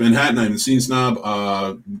 I am Mick Manhattan. I'm the Scene Snob.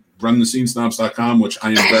 Run the scenesnobs.com, which I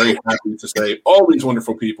am very happy to say all these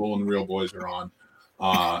wonderful people and the Real Boys are on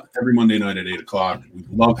every Monday night at 8 o'clock. We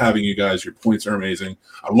love having you guys. Your points are amazing.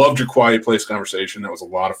 I loved your Quiet Place conversation. That was a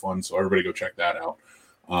lot of fun. So everybody go check that out.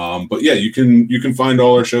 But yeah, you can find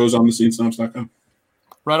all our shows on thescenesnobs.com.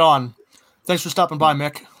 Right on. Thanks for stopping by,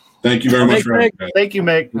 Mick. Thank you very much for having me. Thank you,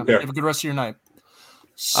 Mick. Yeah, have a good rest of your night.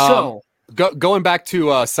 So going back to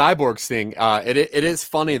Cyborg's thing, it is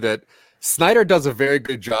funny that Snyder does a very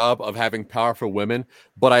good job of having powerful women,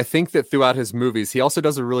 but I think that throughout his movies, he also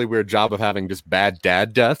does a really weird job of having just bad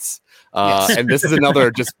dad deaths. And this is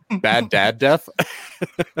another just bad dad death.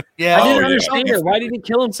 Yeah, I didn't understand it. Why did he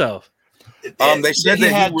kill himself? They said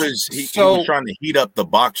that he was trying to heat up the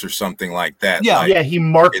box or something like that. Yeah, like, he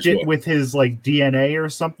marked it with his like DNA or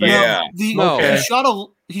something. Yeah,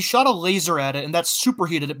 he shot a laser at it, and that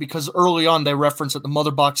superheated it because early on they reference that the mother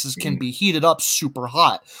boxes can be heated up super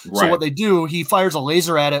hot. Right. So what they do, he fires a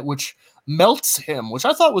laser at it, which melts him, which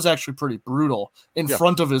I thought was actually pretty brutal in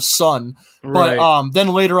front of his son. Right. But then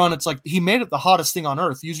later on, it's like he made it the hottest thing on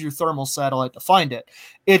Earth. Use your thermal satellite to find it.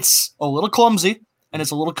 It's a little clumsy and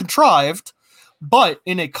it's a little contrived, but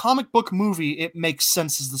in a comic book movie, it makes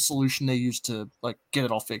sense as the solution they used to like get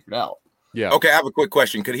it all figured out. Yeah. Okay, I have a quick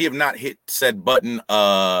question. Could he have not hit said button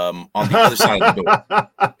on the other side of the door?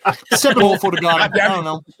 Steppenwolf would have got it. I don't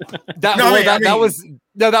know. That was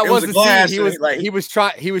the glass, scene.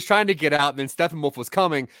 He was trying to get out, and then Steppenwolf was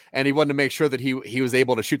coming, and he wanted to make sure that he was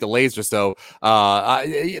able to shoot the laser. So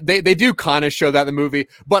they do kind of show that in the movie,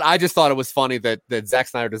 but I just thought it was funny that Zack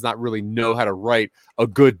Snyder does not really know how to write a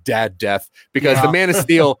good dad death, because the Man of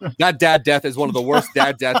Steel, that dad death is one of the worst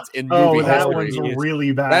dad deaths in movie history. That one's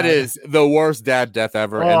really bad. That is the worst dad death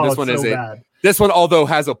ever, and this one is bad. This one, although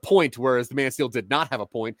has a point, whereas the Man of Steel did not have a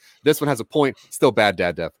point. This one has a point. Still bad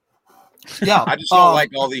dad death. Yeah, I just don't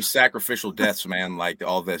like all these sacrificial deaths, man. Like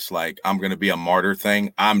all this, like I'm gonna be a martyr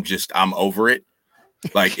thing. I'm over it.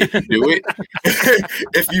 Like if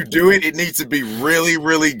you do it, it needs to be really,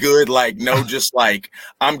 really good. Like just like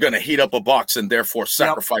I'm gonna heat up a box and therefore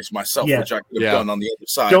sacrifice myself, which I could have done on the other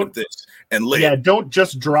side of this and live. Yeah, don't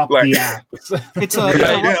just drop the axe.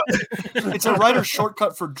 It's a writer's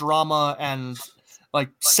shortcut for drama and like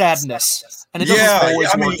sadness, and it doesn't always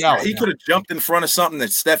work out. He could have jumped in front of something that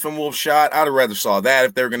Steppenwolf shot. I'd have rather saw that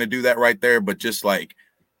if they were going to do that right there. But just like,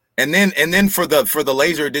 and then for the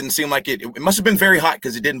laser, it didn't seem like it must have been very hot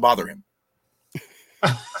because it didn't bother him.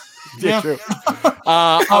 Yeah, true.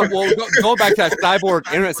 Well, going back to that Cyborg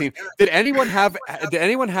internet scene, did anyone have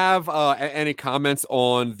any comments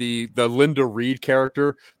on the Linda Reed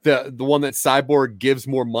character, the one that Cyborg gives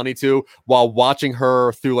more money to while watching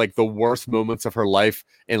her through like the worst moments of her life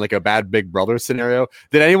in like a bad Big Brother scenario?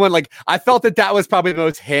 Did anyone I felt that was probably the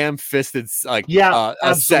most ham-fisted set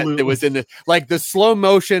that was in the slow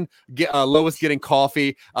motion, Lois getting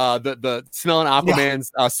coffee, the smelling Aquaman's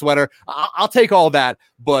sweater. I'll take all that,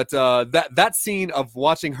 but that scene of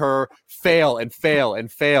watching her fail and fail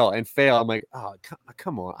and fail and fail, I'm like, oh,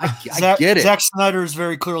 come on, I get it. Zack Snyder is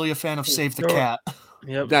very clearly a fan of Save the Cat.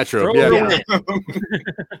 Yep. That's true.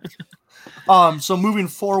 So moving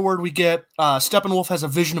forward, we get Steppenwolf has a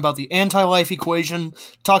vision about the anti-life equation,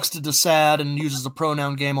 talks to Desad and uses the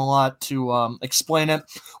pronoun game a lot to explain it.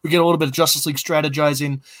 We get a little bit of Justice League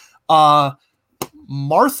strategizing.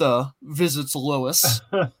 Martha visits Lois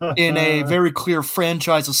in a very clear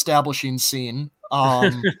franchise establishing scene.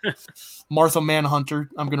 Martha Manhunter.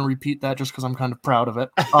 I'm going to repeat that just because I'm kind of proud of it.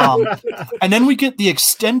 And then we get the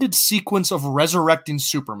extended sequence of resurrecting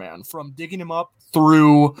Superman, from digging him up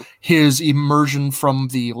through his immersion from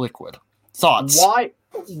the liquid. Thoughts?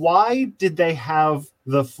 Why did they have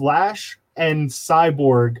the Flash and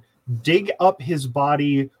Cyborg dig up his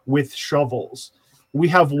body with shovels? We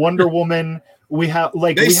have Wonder Woman. We have all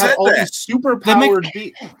these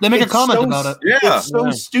superpowered. They make a comment about it. Yeah, it's so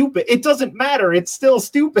stupid. It doesn't matter. It's still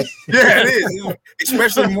stupid. Yeah, it is.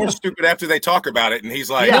 Especially more stupid after they talk about it, and he's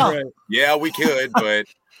like, "Yeah, we could, but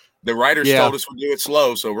the writers told us we'd do it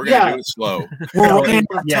slow, so we're gonna do it slow. We're running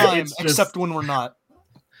out of time, except when we're not."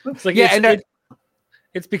 It's like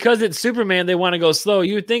it's because it's Superman. They want to go slow.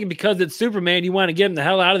 You would think because it's Superman, you want to get him the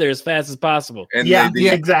hell out of there as fast as possible. And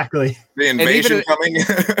exactly. The invasion coming.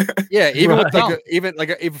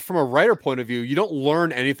 Even from a writer point of view, you don't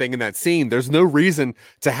learn anything in that scene. There's no reason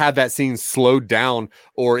to have that scene slowed down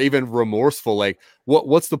or even remorseful. Like,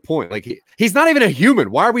 what's the point? Like, he's not even a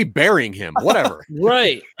human. Why are we burying him? Whatever.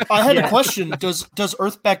 Right. I had a question. Does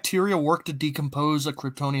Earth bacteria work to decompose a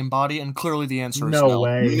Kryptonian body? And clearly the answer is no. No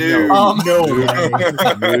way. No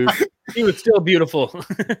way. He was still beautiful.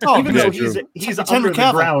 Even though he's under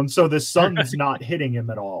the ground, so the sun's not hitting him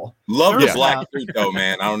at all. Love the black suit, though,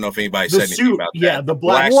 man. I don't know if anybody said anything about that. Yeah, the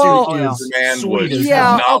black suit is sweet.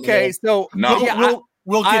 was okay. So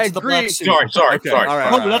we'll get to the black suit. Sorry.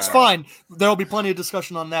 No, that's fine. There'll be plenty of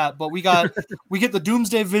discussion on that. But we get the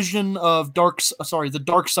Doomsday vision of the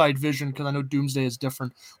dark side vision, because I know Doomsday is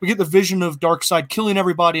different. We get the vision of Darkseid killing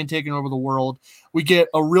everybody and taking over the world. We get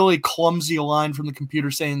a really clumsy line from the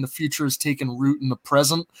computer saying the future has taken root in the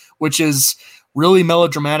present, which is really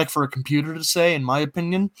melodramatic for a computer to say, in my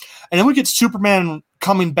opinion. And then we get Superman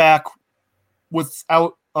coming back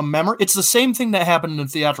without a memory. It's the same thing that happened in the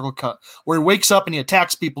theatrical cut, where he wakes up and he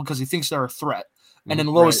attacks people because he thinks they're a threat, and then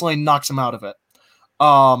Lois Lane knocks him out of it.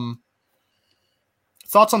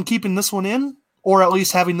 Thoughts on keeping this one in, or at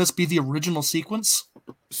least having this be the original sequence?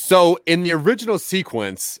 So in the original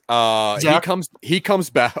sequence, Zach? he comes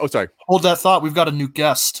back. Oh, sorry. Hold that thought. We've got a new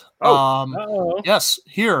guest. Yes,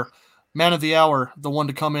 here, man of the hour, the one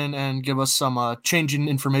to come in and give us some changing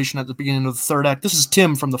information at the beginning of the third act. This is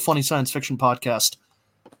Tim from the Funny Science Fiction Podcast.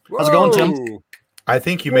 How's it going, Tim? I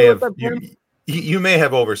think you may have you may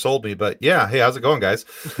have oversold me, but yeah. Hey, how's it going, guys?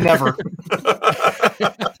 Never.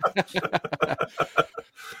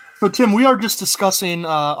 So, Tim, we are just discussing,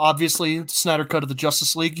 obviously, Snyder Cut of the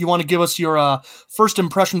Justice League. You want to give us your first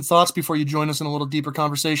impression thoughts before you join us in a little deeper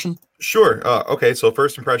conversation? Sure. Okay, so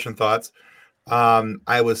first impression thoughts.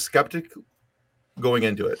 I was skeptic going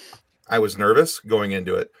into it. I was nervous going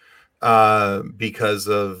into it because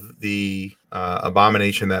of the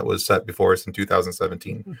abomination that was set before us in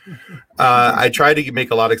 2017. I tried to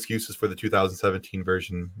make a lot of excuses for the 2017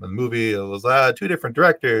 version of the movie. It was two different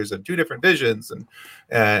directors and two different visions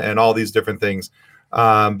and all these different things.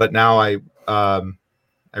 But now I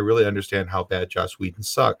really understand how bad Joss Whedon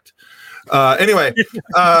sucked. Anyway,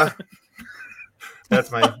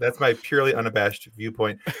 that's my purely unabashed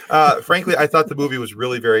viewpoint. Frankly, I thought the movie was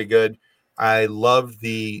really very good. I love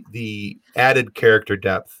the added character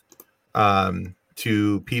depth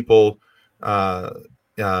to people.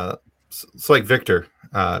 It's like Victor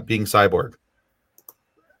being Cyborg.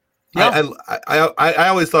 Yeah. I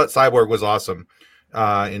always thought Cyborg was awesome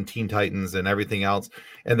in Teen Titans and everything else,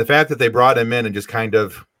 and the fact that they brought him in and just kind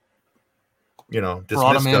of,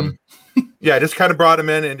 dismissed him. Yeah, just kind of brought him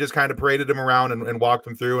in and just kind of paraded him around and walked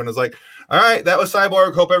him through, and was like, all right, that was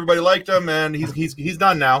Cyborg. Hope everybody liked him, and he's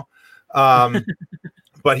done now.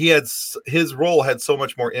 But his role had so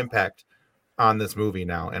much more impact on this movie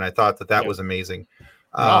now, and I thought that was amazing.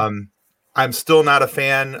 I'm still not a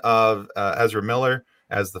fan of Ezra Miller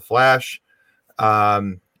as the Flash.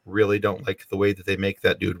 Really don't like the way that they make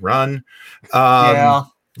that dude run.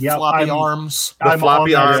 Floppy arms. The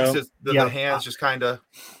floppy arms, the hands just kind of.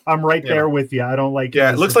 I'm right there with you. I don't like.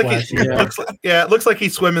 Yeah, it looks like it looks like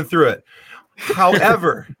he's swimming through it.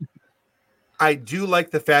 However, I do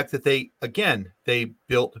like the fact that they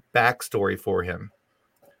built backstory for him.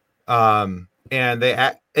 And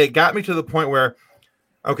it got me to the point where,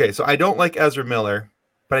 okay, so I don't like Ezra Miller,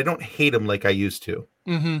 but I don't hate him like I used to.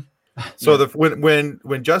 Mm-hmm. So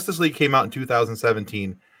when Justice League came out in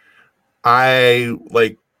 2017, I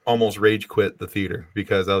almost rage quit the theater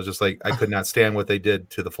because I was just like, I could not stand what they did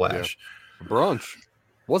to the Flash. Yeah. Brunch.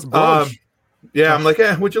 What's brunch? Yeah, I'm like,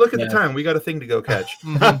 would you look at the time? We got a thing to go catch.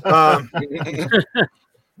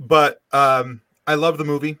 But I love the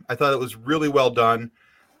movie. I thought it was really well done.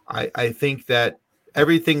 I think that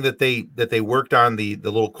everything that they worked on, the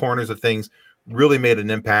little corners of things, really made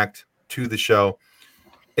an impact to the show,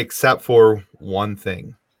 except for one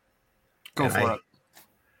thing. Go for it.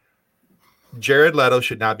 Jared Leto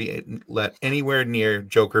should not be let anywhere near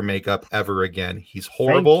Joker makeup ever again. He's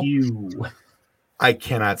horrible. Thank you. I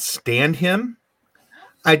cannot stand him.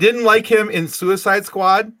 I didn't like him in Suicide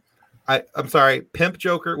Squad. I'm sorry, Pimp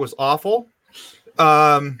Joker was awful.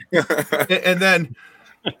 And then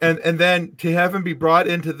to have him be brought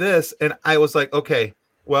into this, and I was like, okay,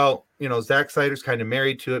 well, Zack Snyder's kind of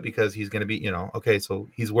married to it because he's going to be, okay, so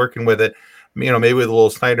he's working with it, maybe with a little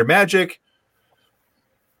Snyder magic.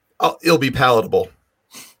 It'll be palatable.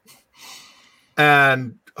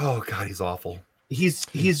 And oh god, he's awful.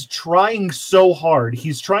 He's trying so hard.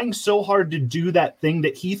 He's trying so hard to do that thing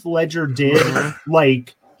that Heath Ledger did,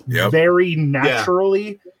 very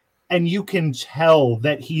naturally, and you can tell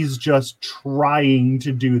that he's just trying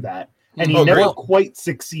to do that, and he never quite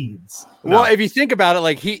succeeds. Well, if you think about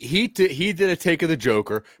it, he did a take of the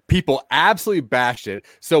Joker. People absolutely bashed it.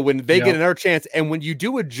 So when they get another chance, and when you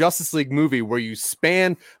do a Justice League movie where you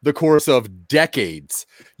span the course of decades,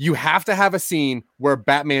 you have to have a scene where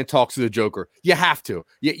Batman talks to the Joker. You have to.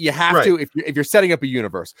 You have to if you're setting up a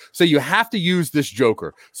universe. So you have to use this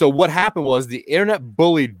Joker. So what happened was the internet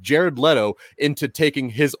bullied Jared Leto into taking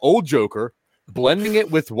his old Joker, blending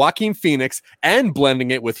it with Joaquin Phoenix, and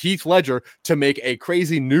blending it with Heath Ledger to make a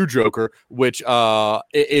crazy new Joker, which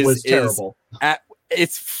was terrible.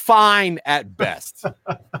 it's fine at best.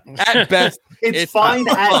 At best, it's fine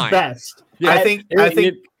at best. Yeah, I think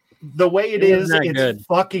the way it's good.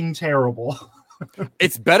 Fucking terrible.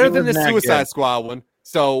 It's better than the Suicide Squad one.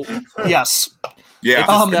 So yes, yeah,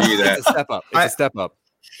 it's a step up. It's a step up.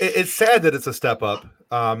 It's sad that it's a step up.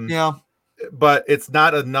 Yeah, but it's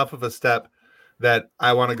not enough of a step that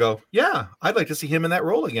I want to go. Yeah, I'd like to see him in that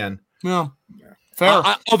role again. Yeah. Fair.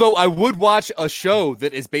 Although I would watch a show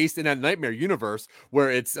that is based in that Nightmare universe where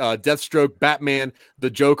it's Deathstroke, Batman, the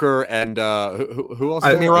Joker, and who else?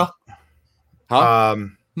 Mira. Huh?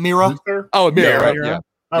 Mira. Oh, Mira. Right? Yeah.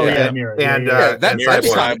 Oh yeah, Mira. And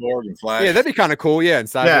Cyborg and Flash. Yeah, that'd be kind of cool. Yeah, and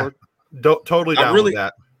Cyborg. Yeah, totally down with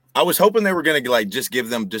that. I was hoping they were gonna like just give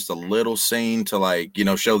them just a little scene to like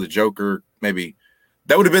show the Joker. Maybe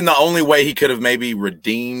that would have been the only way he could have maybe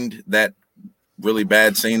redeemed that really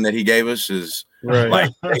bad scene that he gave us. Is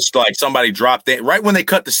like it's like somebody dropped it right when they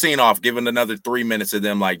cut the scene off, giving another 3 minutes of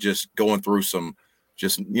them like just going through some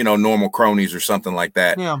just normal cronies or something like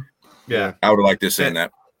that. Yeah. I would have liked to see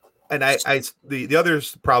that. And the other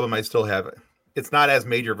problem I still have, it's not as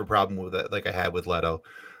major of a problem with it like I had with Leto.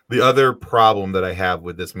 The other problem that I have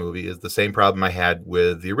with this movie is the same problem I had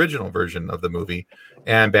with the original version of the movie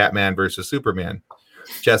and Batman versus Superman.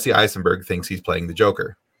 Jesse Eisenberg thinks he's playing the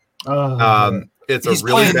Joker. He's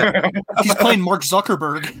playing Mark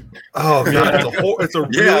Zuckerberg. Oh god, it's a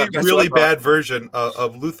really bad version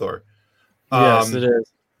of Luthor. Yes, it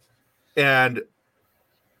is. And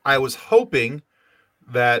I was hoping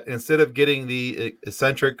that instead of getting the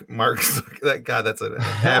eccentric Marks, that's an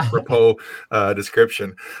apropos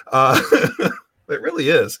description. It really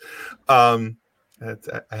is. I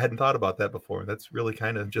hadn't thought about that before. That's really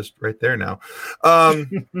kind of just right there now.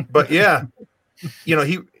 But yeah,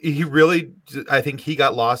 he really, I think he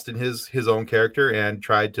got lost in his own character and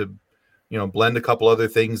tried to, blend a couple other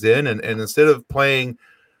things in, and instead of playing,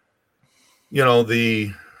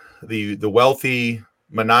 the wealthy,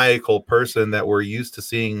 maniacal person that we're used to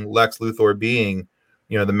seeing Lex Luthor being,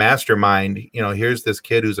 the mastermind, here's this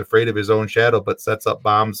kid who's afraid of his own shadow but sets up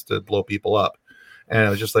bombs to blow people up. And it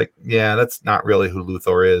was just like, yeah, that's not really who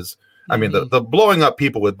Luthor is. I mean, the blowing up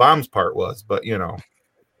people with bombs part was, but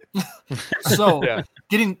So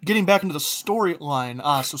getting back into the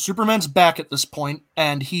storyline, so Superman's back at this point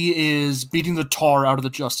and he is beating the tar out of the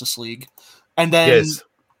Justice League. And then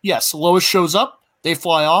yes, Lois shows up, they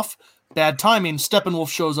fly off. Bad timing. Steppenwolf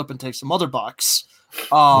shows up and takes the mother box.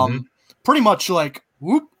 Pretty much like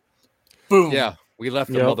whoop, boom. Yeah, we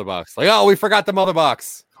left the mother box. Like, oh, we forgot the mother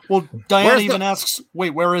box. Well, Diana even asks, "Wait,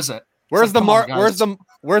 where is it?" Where's the Martha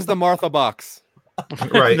box?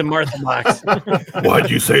 Right, the Martha box.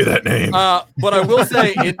 Why'd you say that name? But I will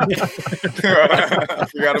say it.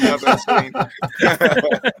 Forgot about that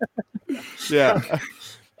scene. Yeah.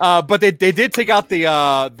 But they did take out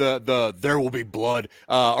the there will be blood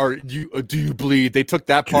or do you bleed? They took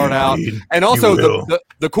that part out, and also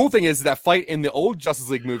the cool thing is that fight in the old Justice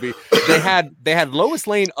League movie they had Lois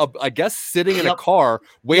Lane I guess sitting in a car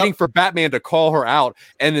waiting for Batman to call her out,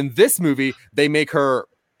 and in this movie they make her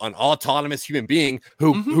an autonomous human being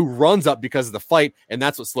who runs up because of the fight, and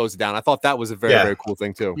that's what slows it down. I thought that was a very very cool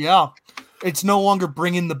thing too. Yeah, it's no longer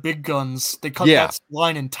bringing the big guns. They cut that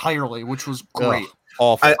line entirely, which was great.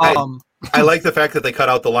 Awful. I like the fact that they cut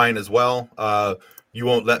out the line as well. You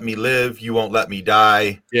won't let me live. You won't let me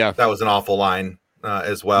die. Yeah, that was an awful line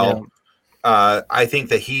as well. Yeah. I think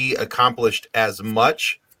that he accomplished as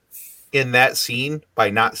much in that scene by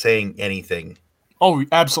not saying anything. Oh,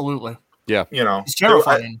 absolutely. Yeah, it's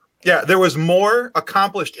terrifying. There was more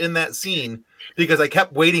accomplished in that scene because I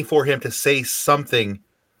kept waiting for him to say something,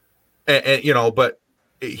 and but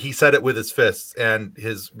he said it with his fists and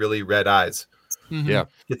his really red eyes. Yeah,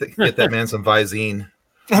 get that man some Visine.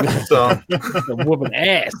 So whooping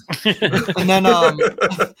ass. and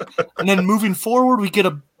then moving forward, we get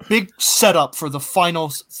a big setup for the final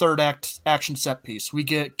third act action set piece. We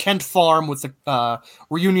get Kent Farm with the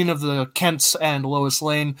reunion of the Kents and Lois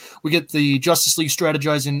Lane. We get the Justice League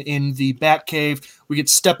strategizing in the Batcave. We get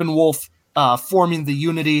Steppenwolf forming the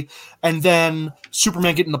Unity, and then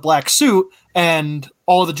Superman getting the black suit, and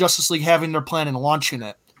all of the Justice League having their plan and launching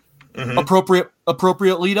it.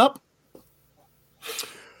 Appropriate lead up.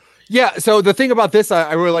 Yeah, so the thing about this,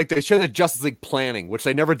 I really like, they show the Justice League planning, which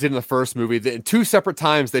they never did in the first movie. In two separate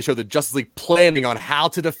times, they show the Justice League planning on how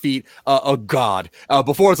to defeat a god.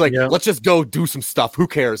 Before it's like, let's just go do some stuff. Who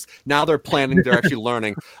cares? Now they're planning. They're actually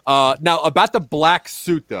learning. Now about the black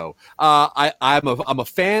suit, though, I'm a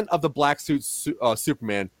fan of the black suit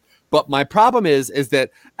Superman, but my problem is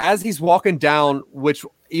that as he's walking down, which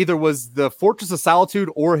either was the Fortress of Solitude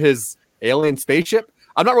or his alien spaceship,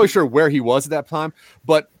 I'm not really sure where he was at that time,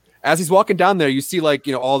 but as he's walking down there, you see like,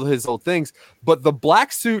 you know, all of his old things, but the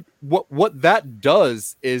black suit, what that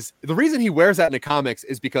does is the reason he wears that in the comics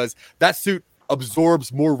is because that suit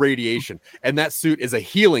absorbs more radiation, and that suit is a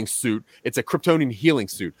healing suit. It's a Kryptonian healing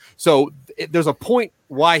suit. So there's a point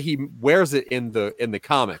why he wears it in the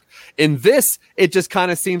comic. In this, it just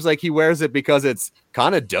kind of seems like he wears it because it's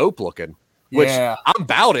kind of dope looking. Which I'm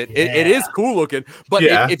about it. Yeah. It is cool looking, but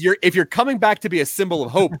if you're coming back to be a symbol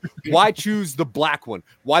of hope, why choose the black one?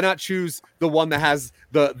 Why not choose the one that has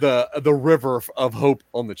the river of hope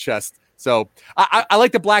on the chest? So I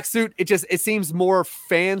like the black suit. It seems more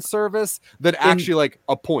fan service than actually like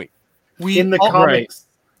a point. In the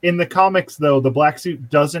comics, though, the black suit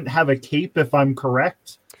doesn't have a cape, if I'm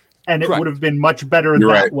correct, and it would have been much better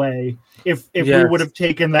way if we would have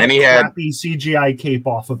taken that crappy CGI cape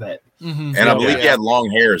off of it. Mm-hmm. And I believe he had long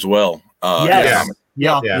hair as well. And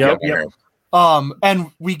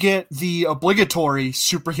we get the obligatory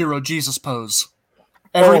superhero Jesus pose.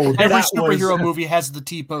 Every superhero movie has the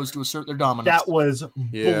T pose to assert their dominance. That was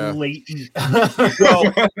blatant.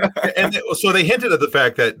 So they hinted at the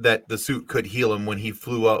fact that the suit could heal him when he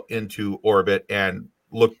flew out into orbit and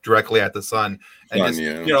looked directly at the sun, and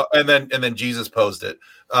and then Jesus posed it.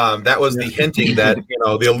 That was the hinting that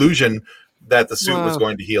the illusion that the suit was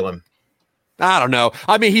going to heal him. I don't know.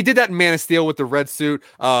 I mean, he did that in Man of Steel with the red suit.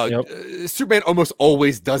 Superman almost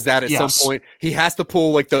always does that at some point. He has to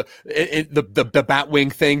pull like the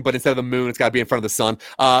Batwing thing, but instead of the moon, it's got to be in front of the sun.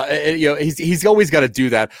 He's always got to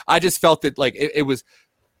do that. I just felt that like it was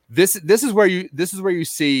this is where you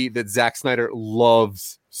see that Zack Snyder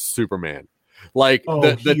loves Superman. Like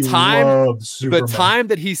the time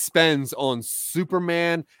that he spends on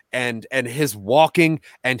Superman and his walking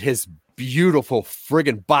and his beautiful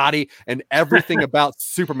friggin' body and everything about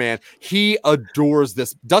Superman. He adores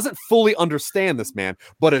this, doesn't fully understand this man,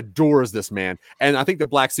 but adores this man. And I think the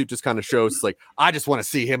black suit just kind of shows like, I just want to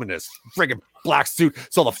see him in this friggin' black suit.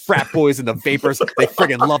 So the frat boys and the vapors, they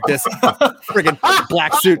friggin' love this friggin'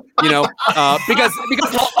 black suit, because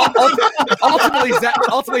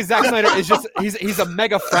ultimately Zack Snyder is just, he's a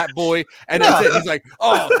mega frat boy. And that's it. He's like,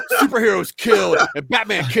 oh, superheroes kill and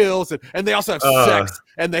Batman kills and they also have sex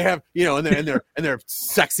and they have, and they're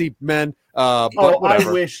sexy men.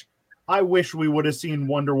 I wish we would have seen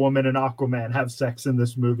Wonder Woman and Aquaman have sex in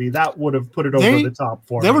this movie. That would have put it over the top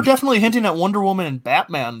for me. They were definitely hinting at Wonder Woman and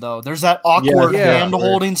Batman, though. There's that awkward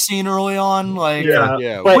hand-holding scene early on. But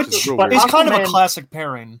it's kind of a classic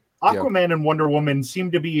pairing. Aquaman and Wonder Woman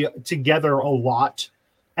seem to be together a lot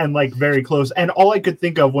and like very close. And all I could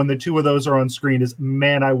think of when the two of those are on screen is,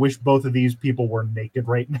 man, I wish both of these people were naked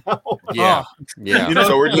right now.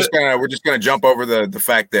 So we're just gonna jump over the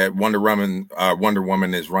fact that Wonder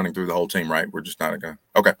Woman is running through the whole team, right? We're just not gonna.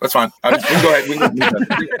 Okay, that's fine. We can go ahead. We can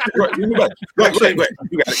go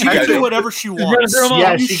ahead. She can do whatever she wants.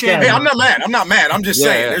 Yeah, she can. Hey, I'm not mad. I'm just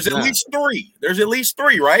saying. There's at least three. There's at least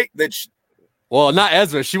three, right? Well, not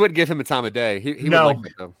Ezra. She wouldn't give him a time of day. He would like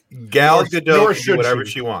it, though. Gal Gadot can do whatever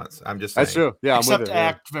she wants. I'm just saying. That's true. Yeah, except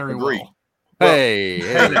act very well. Hey.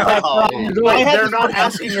 They're not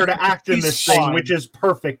asking her to act in this thing, which is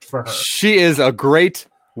perfect for her. She is a great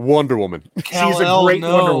Wonder Woman. She's a great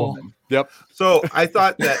Wonder Woman. Yep. So I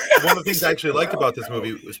thought that one of the things I actually liked about this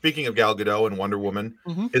movie, speaking of Gal Gadot and Wonder Woman,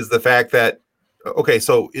 is the fact that,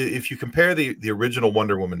 so if you compare the original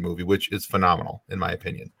Wonder Woman movie, which is phenomenal, in my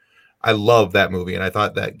opinion, I love that movie, and I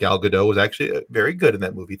thought that Gal Gadot was actually very good in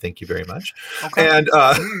that movie. Thank you very much. Okay. And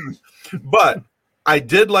but I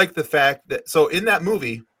did like the fact that in that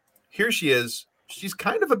movie, here she is. She's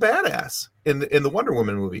kind of a badass in the Wonder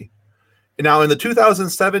Woman movie. Now in the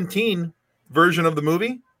 2017 version of the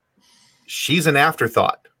movie, she's an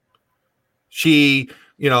afterthought. She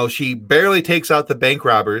barely takes out the bank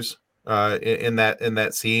robbers in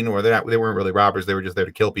that scene, or they weren't really robbers. They were just there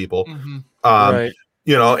to kill people. Right.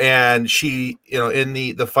 And she, in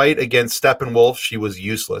the fight against Steppenwolf, she was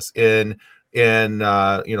useless. In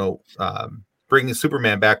bringing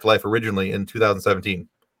Superman back to life originally in 2017,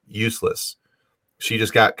 useless. She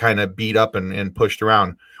just got kind of beat up and pushed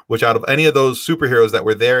around, which out of any of those superheroes that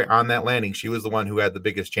were there on that landing, she was the one who had the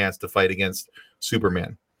biggest chance to fight against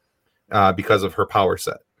Superman because of her power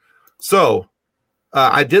set. So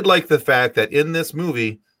I did like the fact that in this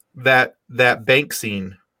movie, that bank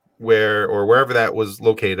scene wherever that was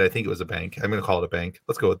located, I think it was a bank. I'm going to call it a bank.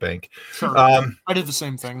 Let's go with bank. Sure. I did the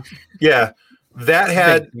same thing. Yeah,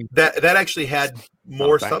 that actually had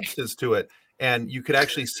more substance to it, and you could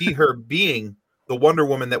actually see her being the Wonder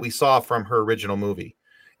Woman that we saw from her original movie,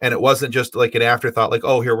 and it wasn't just like an afterthought, like,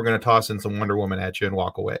 oh, here we're going to toss in some Wonder Woman at you and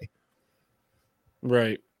walk away.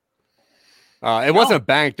 Right. It wasn't a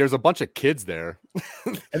bank. There's a bunch of kids there. I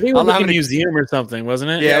think it was like a museum or something,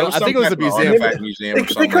 wasn't it? Yeah, I think it was a museum.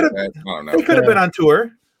 They could have been on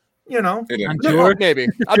tour. On tour, maybe.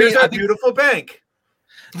 I mean, a beautiful bank.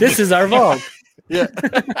 This is our vault. Yeah.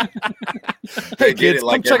 Hey kids,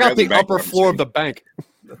 come check out the upper floor of the bank.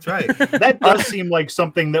 That's right. That does seem like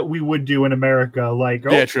something that we would do in America. Like,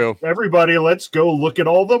 yeah, true. Everybody, let's go look at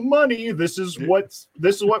all the money. This is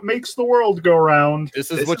what makes the world go round. This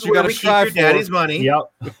is what you got to strive for. Daddy's money. Yep.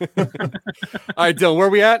 All right, Dylan, where are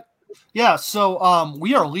we at? Yeah, so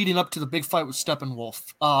we are leading up to the big fight with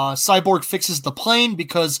Steppenwolf. Cyborg fixes the plane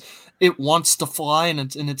because it wants to fly, and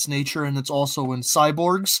it's in its nature, and it's also in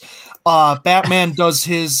Cyborg's. Batman does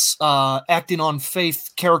his acting on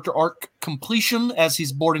faith character arc completion as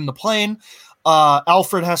he's boarding the plane.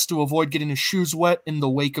 Alfred has to avoid getting his shoes wet in the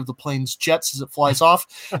wake of the plane's jets as it flies off.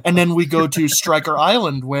 And then we go to Stryker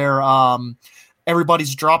Island, where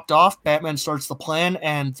everybody's dropped off. Batman starts the plan,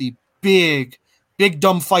 and the big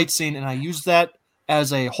dumb fight scene, and I use that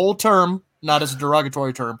as a whole term, not as a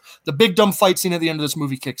derogatory term. The big dumb fight scene at the end of this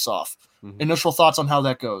movie kicks off. Initial thoughts on how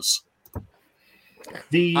that goes?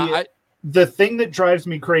 The thing that drives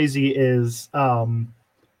me crazy is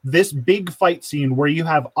this big fight scene where you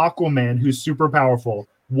have Aquaman, who's super powerful,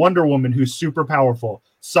 Wonder Woman, who's super powerful,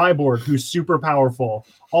 Cyborg, who's super powerful,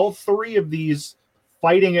 all three of these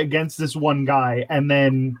fighting against this one guy, and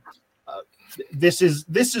then this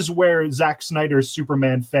is where Zack Snyder's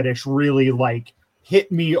Superman fetish really like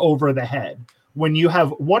hit me over the head. When you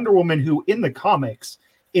have Wonder Woman, who in the comics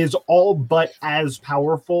is all but as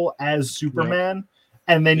powerful as Superman,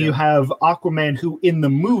 and then you have Aquaman, who in the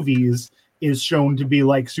movies is shown to be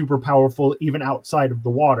like super powerful even outside of the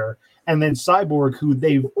water, and then Cyborg, who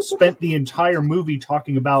they've spent the entire movie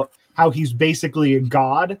talking about how he's basically a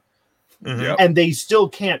god, and they still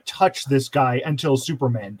can't touch this guy until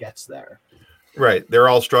Superman gets there. Right. They're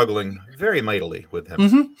all struggling very mightily with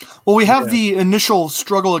him. Well, we have the initial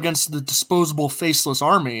struggle against the disposable faceless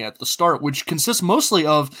army at the start, which consists mostly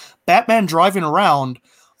of Batman driving around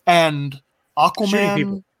and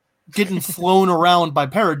Aquaman getting flown around by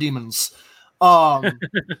parademons.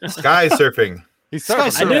 Sky surfing. Sky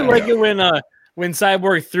surfing. I did like it when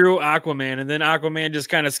Cyborg threw Aquaman, and then Aquaman just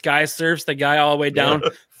kind of sky surfs the guy all the way down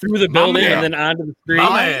through the building and then onto the street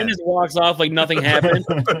and just walks off like nothing happened,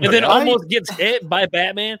 and then almost gets hit by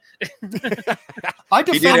Batman. I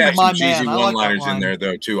he did have some cheesy one-liners in there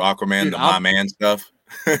though too. Aquaman, the my man stuff,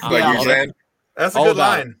 like you're saying. That's a good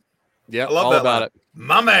line. Yeah, I love all that about line. it.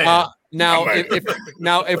 My man. Now,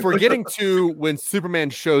 if we're getting to when Superman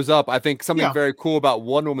shows up, I think something very cool about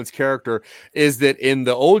Wonder Woman's character is that in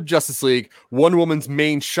the old Justice League, Wonder Woman's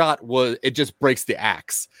main shot was it just breaks the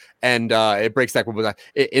axe, and it breaks that.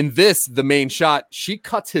 In this, the main shot, she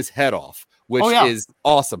cuts his head off, which is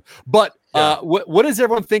awesome. But what does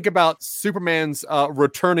everyone think about Superman's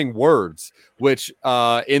returning words? Which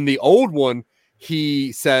in the old one,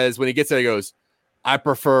 he says when he gets there, he goes, I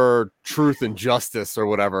prefer truth and justice or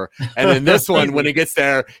whatever. And in this one, when he gets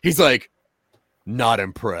there, he's like, not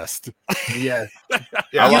impressed. Yeah.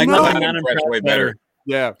 I like not impressed way better.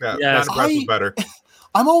 Yeah. Not impressed is better.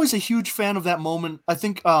 I'm always a huge fan of that moment. I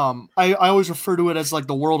think I always refer to it as like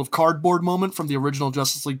the World of Cardboard moment from the original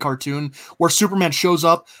Justice League cartoon, where Superman shows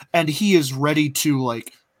up and he is ready to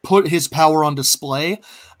like put his power on display.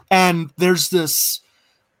 And there's this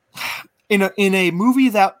in a movie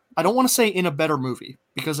that I don't want to say in a better movie,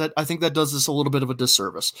 because I think that does this a little bit of a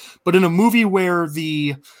disservice. But in a movie where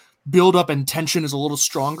the build-up and tension is a little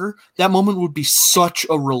stronger, that moment would be such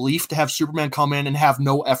a relief to have Superman come in and have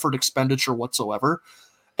no effort expenditure whatsoever.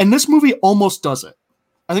 And this movie almost does it.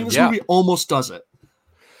 I think this movie almost does it.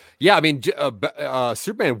 Yeah, I mean,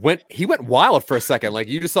 Superman went wild for a second. Like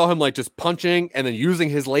you just saw him like just punching and then using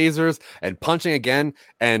his lasers and punching again.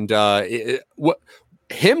 And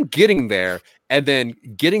him getting there and then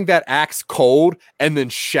getting that axe cold and then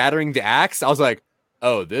shattering the axe, I was like,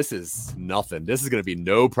 oh, this is nothing. This is going to be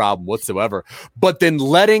no problem whatsoever. But then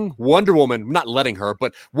letting Wonder Woman, not letting her,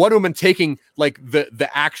 but Wonder Woman taking like the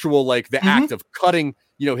actual, like the act of cutting,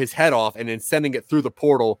 his head off and then sending it through the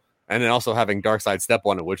portal, and then also having Darkseid step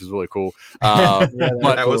on it, which is really cool. But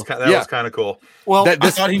that was kind of cool. Well,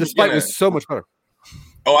 this fight was so much better.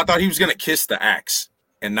 Oh, I thought he was going to kiss the axe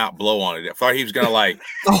and not blow on it. I thought he was going to like,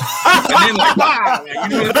 and then like,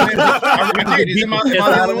 you know what I'm saying? Am I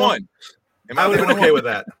the only one? I would have been okay with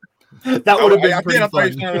that. That would have been I pretty thought he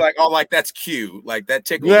was fun. going to be like, oh, like that's cute. Like that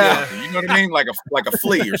tickled me. You know what I mean? Like a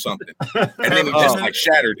flea or something. And then he just like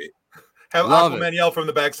shattered it. Have Aquaman yell from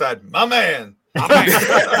the backside, my man.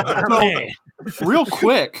 Real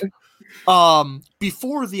quick,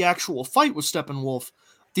 before the actual fight with Steppenwolf,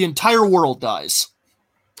 the entire world dies.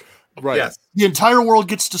 Right. Yes. The entire world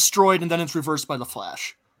gets destroyed, and then it's reversed by the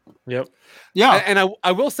Flash. Yep. Yeah. And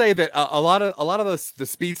I will say that a lot of the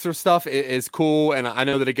speedster stuff is cool, and I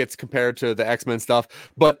know that it gets compared to the X-Men stuff,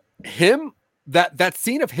 but that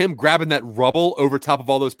scene of him grabbing that rubble over top of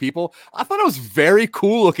all those people, I thought it was very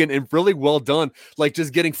cool looking and really well done. Like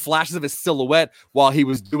just getting flashes of his silhouette while he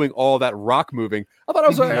was doing all that rock moving. I thought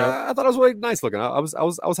it was really nice looking. I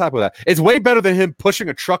was happy with that. It's way better than him pushing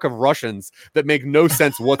a truck of Russians that make no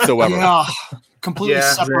sense whatsoever. Yeah, completely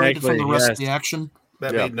separated exactly, from the rest of the action.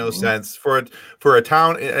 That made no sense for a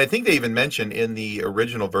town. I think they even mentioned in the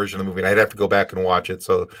original version of the movie, and I'd have to go back and watch it,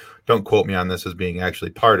 so don't quote me on this as being actually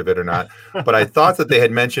part of it or not. But I thought that they had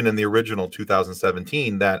mentioned in the original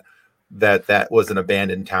 2017 that was an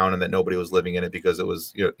abandoned town and that nobody was living in it because it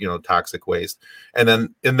was toxic waste. And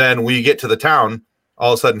then we get to the town.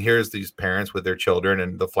 All of a sudden, here's these parents with their children,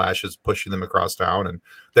 and the Flash is pushing them across town, and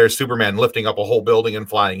there's Superman lifting up a whole building and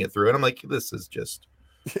flying it through. And I'm like, this is just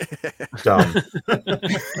dumb.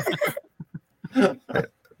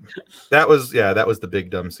 That was the big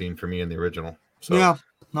dumb scene for me in the original. So yeah,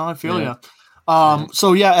 no, I feel you.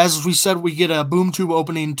 So yeah, as we said, we get a boom tube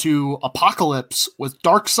opening to Apocalypse with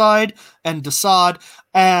Darkseid and Desaad,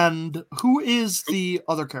 and who is the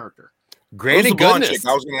other character? Granny Goodness.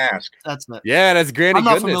 I was going to ask. That's it. Yeah, that's Granny I'm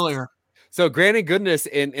not Goodness. familiar. So Granny Goodness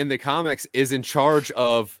in the comics is in charge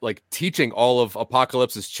of like teaching all of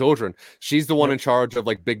Apocalypse's children. She's the one in charge of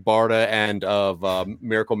like Big Barda and of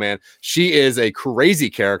Miracle Man. She is a crazy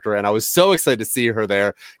character, and I was so excited to see her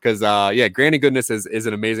there because Granny Goodness is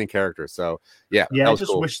an amazing character. So yeah, I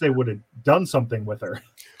just wish they would have done something with her.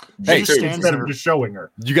 Hey, instead of just showing her.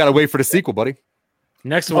 You got to wait for the sequel, buddy.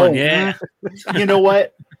 Next one, yeah. You know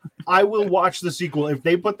what? I will watch the sequel if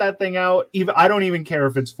they put that thing out. Even I don't even care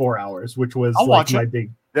if it's 4 hours, which was my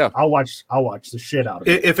big. Yeah, I'll watch the shit out of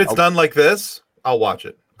it. If it's done like this, I'll watch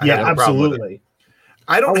it. Yeah, absolutely.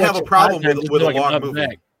 I don't have a problem with a long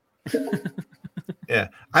movie. Yeah,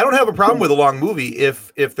 I don't have a problem with a long movie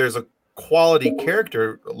if there's a quality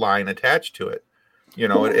character line attached to it.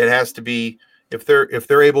 It has to be if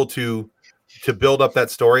they're able to build up that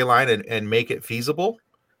storyline and make it feasible,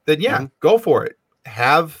 then go for it.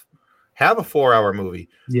 Have a 4-hour movie.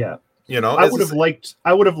 Yeah. I would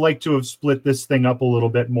have liked to have split this thing up a little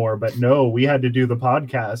bit more, but no, we had to do the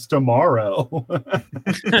podcast tomorrow.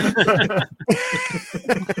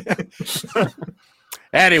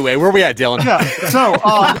 Anyway, where we at, Dylan? Yeah. So,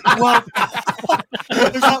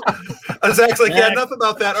 Zack's like, yeah, enough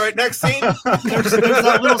about that. All right, next scene. There's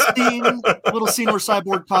that little scene where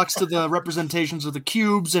Cyborg talks to the representations of the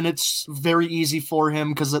cubes, and it's very easy for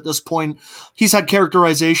him because at this point he's had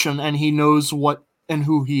characterization and he knows what and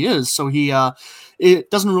who he is. So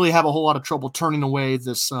it doesn't really have a whole lot of trouble turning away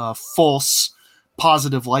this false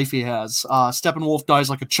positive life he has. Steppenwolf dies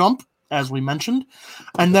like a chump, as we mentioned,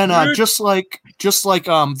 and then just like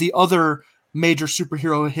the other major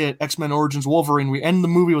superhero hit, X-Men Origins Wolverine, we end the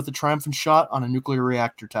movie with a triumphant shot on a nuclear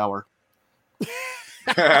reactor tower.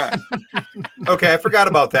 Okay, I forgot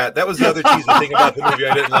about that. That was the other cheesy thing about the movie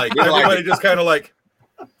I didn't like. Everybody just kind of like.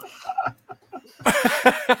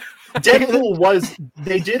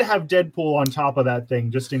 They did have Deadpool on top of that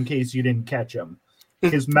thing just in case you didn't catch him.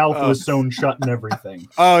 His mouth was sewn shut and everything.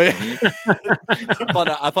 Oh yeah,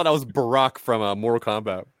 I thought that was Barack from Mortal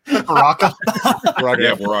Kombat. Baraka.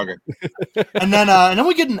 Baraka. And then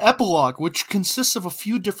we get an epilogue, which consists of a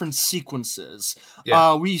few different sequences.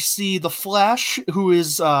 Yeah. We see the Flash, who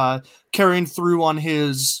is carrying through on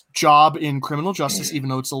his job in criminal justice, even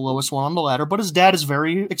though it's the lowest one on the ladder. But his dad is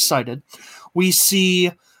very excited. We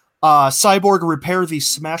see Cyborg repair the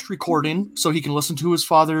smashed recording so he can listen to his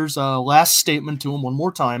father's last statement to him one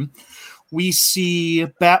more time. We see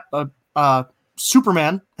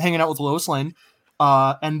Superman hanging out with Lois Lane.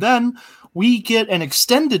 And then we get an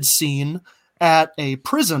extended scene at a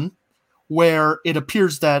prison where it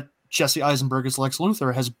appears that Jesse Eisenberg as Lex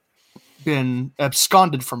Luthor has been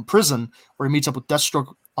absconded from prison, where he meets up with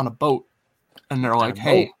Deathstroke on a boat. And they're like,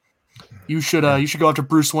 hey, you should go after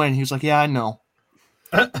Bruce Wayne. He was like, yeah, I know.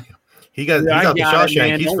 He got the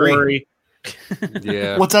Shawshank. He's free.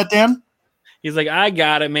 Yeah. What's that, Dan? He's like, I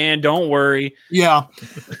got it, man. Don't worry. Yeah.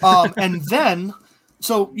 And then,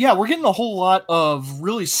 we're getting a whole lot of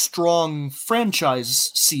really strong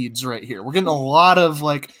franchise seeds right here. We're getting a lot of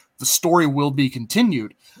like the story will be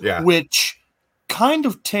continued, which kind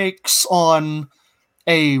of takes on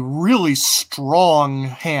a really strong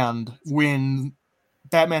hand when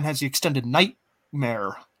Batman has the extended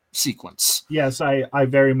Nightmare sequence. Yes, I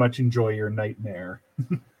very much enjoy your Nightmare.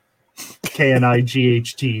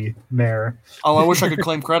 KNIGHT mayor. Oh, I wish I could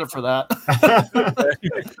claim credit for that.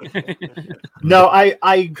 No,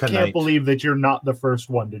 I can't believe that you're not the first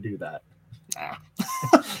one to do that.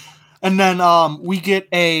 And then we get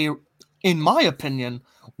in my opinion,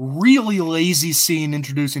 really lazy scene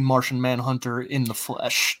introducing Martian Manhunter in the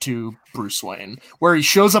flesh to Bruce Wayne, where he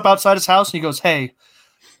shows up outside his house and he goes, "Hey,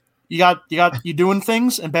 you doing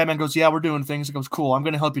things?" And Batman goes, "Yeah, we're doing things." He goes, "Cool, I'm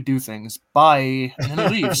going to help you do things. Bye." And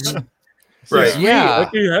then he leaves. Right. Yeah. I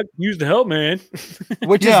can use the help, man.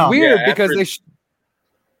 Which is weird because they.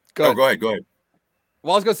 Go ahead.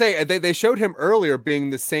 Well, I was gonna say they showed him earlier being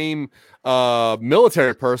the same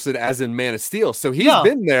military person as in Man of Steel, so he's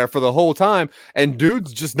been there for the whole time, and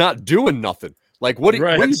dude's just not doing nothing. Like, what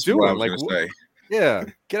are you doing? Like, yeah,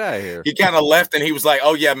 get out of here. He kind of left, and he was like,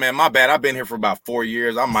 "Oh yeah, man, my bad. I've been here for about 4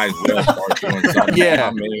 years. I might as well start doing something." Yeah,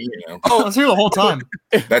 I mean, I was here the whole time.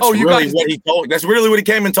 That's really what he told. That's really what he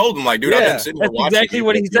came and told him. Like, dude, I've been sitting here watching. Exactly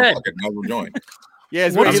what he said. Never join. Yeah,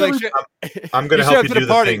 it's he's like, I'm going to help you do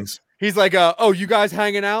the things. He's like, "Oh, you guys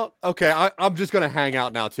hanging out? Okay, I'm just gonna hang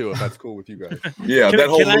out now too, if that's cool with you guys." Yeah, that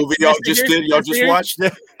whole movie y'all just did. Y'all just watched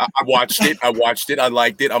it. I watched it. I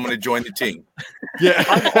liked it. I'm gonna join the team. Yeah,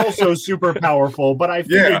 I'm also super powerful, but I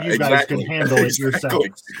figured you guys can handle it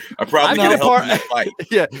yourselves. I probably could help you fight.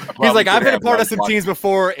 Yeah, he's like, "I've been a part of some teams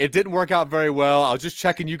before. It didn't work out very well. I was just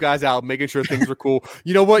checking you guys out, making sure things were cool.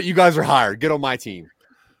 You know what? You guys are hired. Get on my team."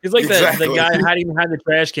 He's like the guy hiding behind the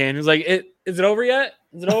trash can. He's like, "Is it over yet?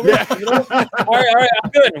 Is it over? Yeah. Is it over? All right, I'm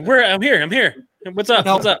good. I'm here. What's up?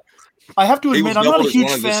 What's up?" I have to admit, I'm not a huge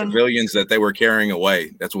fan. One of the civilians that they were carrying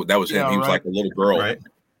away. That was him. Yeah, he was like a little girl. Right.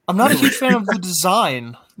 I'm not a huge fan of the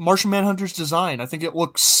design, Martian Manhunter's design. I think it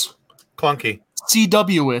looks clunky,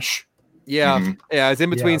 CW-ish. Yeah, yeah, it's in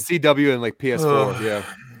between CW and like PS4. Yeah,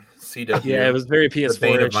 CW. Yeah, it was very PS4. The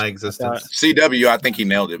bane of my existence. CW, I think he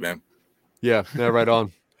nailed it, man. Yeah, right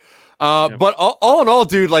on. But all in all,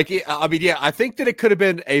 dude, like, I mean, yeah, I think that it could have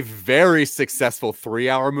been a very successful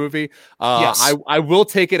 3-hour movie. Yes. I will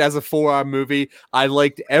take it as a 4-hour movie. I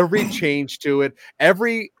liked every change to it.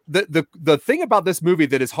 The thing about this movie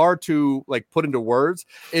that is hard to like put into words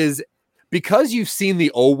is because you've seen the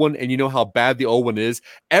old one and you know how bad the old one is,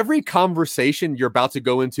 every conversation you're about to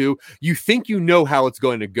go into, you think you know how it's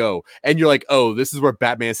going to go. And you're like, oh, this is where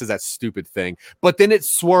Batman says that stupid thing. But then it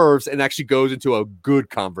swerves and actually goes into a good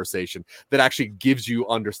conversation that actually gives you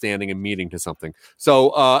understanding and meaning to something.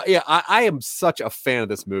 So, yeah, I am such a fan of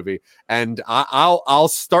this movie. And I'll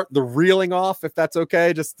start the reeling off, if that's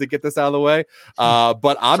okay, just to get this out of the way.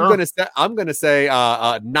 But I'm gonna say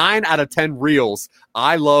 9 out of 10 reels.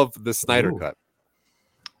 I love the Snyder Cut.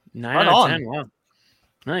 9 out of 10. Wow.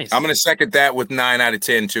 Nice. I'm going to second that with 9 out of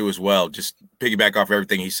 10 too as well. Just piggyback off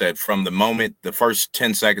everything he said. From the moment, the first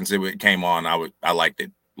 10 seconds it came on, I liked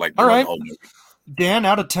it. Like all right. The whole movie. Dan,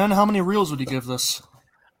 out of 10, how many reels would you give this?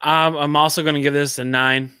 I'm also going to give this a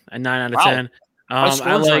 9 out of 10.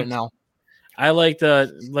 I like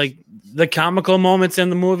the comical moments in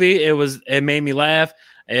the movie. It made me laugh.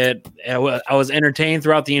 I was entertained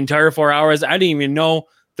throughout the entire 4 hours. I didn't even know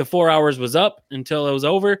the 4 hours was up until it was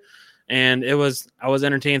over, and I was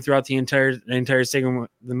entertained throughout the entire segment of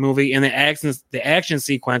the movie. And the action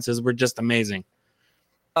sequences were just amazing.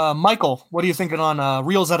 Michael, what are you thinking on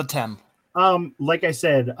reels out of 10? Like I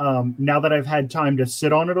said, now that I've had time to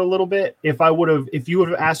sit on it a little bit, if you would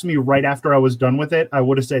have asked me right after I was done with it, I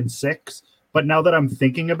would have said 6. But now that I'm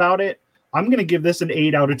thinking about it, I'm going to give this an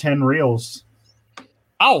 8 out of 10 reels.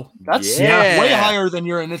 Oh, that's way higher than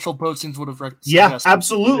your initial postings would have suggested. Yeah,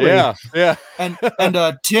 absolutely. Yeah. And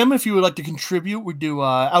Tim, if you would like to contribute, we do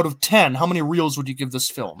out of 10. How many reels would you give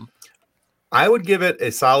this film? I would give it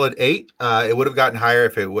a solid 8. It would have gotten higher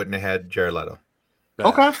if it wouldn't have had Jared Leto.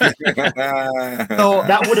 Okay. So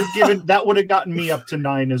that would have gotten me up to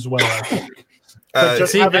 9 as well, I think. But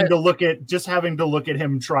just having to look at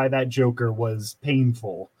him try that Joker was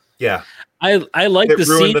painful. Yeah. I like the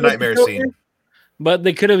scene, the nightmare scene. But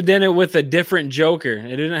they could have done it with a different Joker.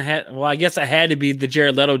 It didn't have. Well, I guess it had to be the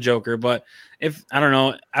Jared Leto Joker. But if I don't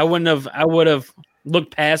know, I would have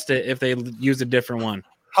looked past it if they used a different one.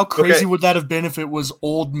 How crazy would that have been if it was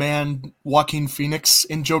old man Joaquin Phoenix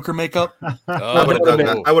in Joker makeup? I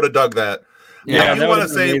would have dug that. Yeah, I do want to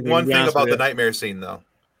say one thing about the nightmare scene, though.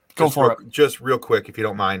 Go for it. Just real quick, if you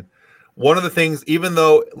don't mind. One of the things, even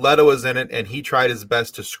though Leto was in it and he tried his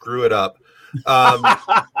best to screw it up,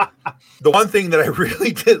 the one thing that I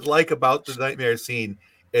really did like about the nightmare scene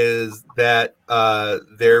is that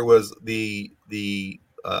there was the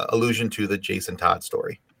allusion to the Jason Todd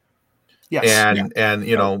story. Yes. And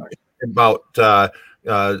you know about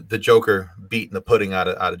the Joker beating the pudding out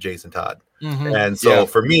of Jason Todd. Mm-hmm. And so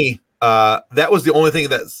for me, that was the only thing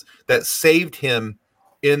that saved him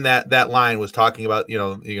in that line, was talking about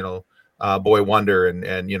Boy Wonder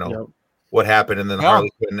and what happened, and then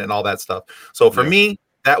Harley Quinn and all that stuff. So for me,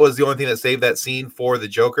 that was the only thing that saved that scene for the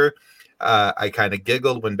Joker. I kind of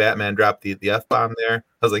giggled when Batman dropped the F-bomb there.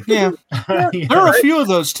 I was like, there are a few of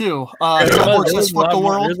those too. Says, "Fuck the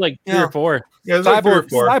world." There's like 3 or 4. Yeah,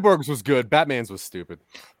 Cyborg's was good. Batman's was stupid.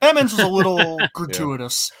 Batman's was a little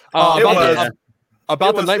gratuitous.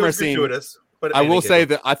 About the nightmare scene. But I will say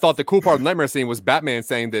that I thought the cool part of the nightmare scene was Batman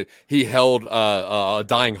saying that he held a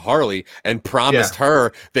dying Harley and promised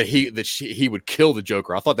her that he would kill the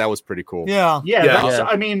Joker. I thought that was pretty cool. Yeah.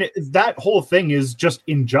 I mean, that whole thing is just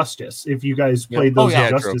injustice. If you guys played those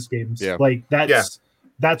Injustice games, like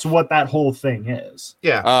that's what that whole thing is.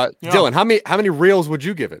 Dylan, how many reels would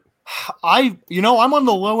you give it? I'm on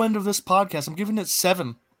the low end of this podcast. I'm giving it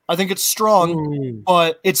 7. I think it's strong,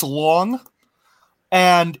 but it's long.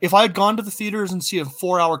 And if I had gone to the theaters and seen a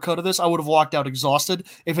 4-hour cut of this, I would have walked out exhausted.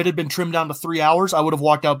 If it had been trimmed down to 3 hours, I would have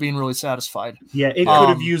walked out being really satisfied. Yeah, it could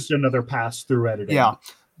have used another pass through editing. Yeah,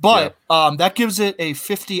 but that gives it a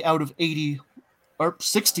 50 out of 80 or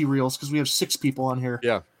 60 reels because we have 6 people on here.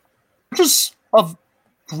 Yeah, which is a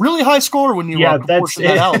really high score when you proportion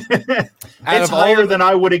that out. It's higher than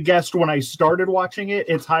I would have guessed when I started watching it.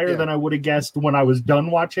 It's higher than I would have guessed when I was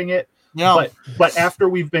done watching it. Yeah. But after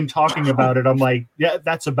we've been talking about it, I'm like, yeah,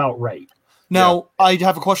 that's about right. Now, I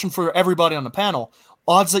have a question for everybody on the panel.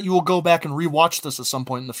 Odds that you will go back and rewatch this at some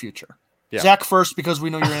point in the future. Yeah. Zach first, because we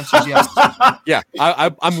know your answer is yes.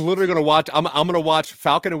 I'm literally going to watch. I'm going to watch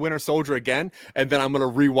Falcon and Winter Soldier again, and then I'm going to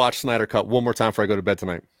rewatch Snyder Cut one more time before I go to bed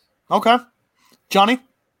tonight. Okay. Johnny?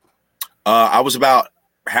 I was about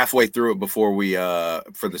halfway through it before we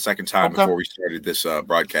for the second time before we started this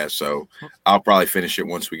broadcast, so I'll probably finish it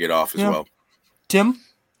once we get off as well. Tim,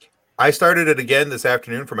 I started it again this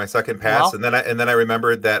afternoon for my second pass, and then I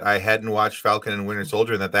remembered that I hadn't watched Falcon and Winter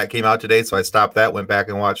Soldier and that came out today, so I stopped that, went back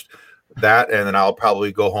and watched that, and then I'll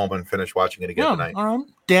probably go home and finish watching it again tonight. All right.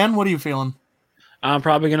 Dan, what are you feeling? I'm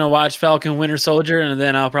probably gonna watch Falcon Winter Soldier, and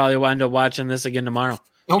then I'll probably wind up watching this again tomorrow.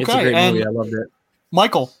 Okay, it's a great movie. I loved it.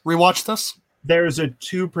 Michael, rewatch this. There's a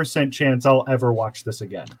 2% chance I'll ever watch this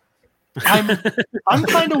again. I'm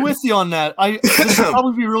kind of with you on that. This would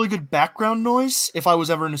probably be really good background noise if I was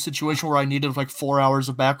ever in a situation where I needed like 4 hours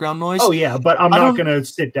of background noise. Oh yeah, but I'm not going to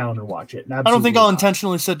sit down and watch it. I don't think I'll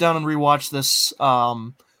intentionally sit down and rewatch this,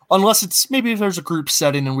 unless it's maybe if there's a group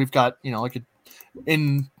setting and we've got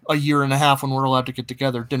in a year and a half when we're allowed to get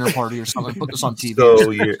together, dinner party or something. Put this on TV.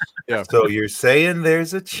 So you're saying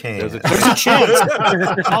there's a chance. There's a chance.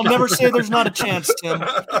 I'll never say there's not a chance, Tim.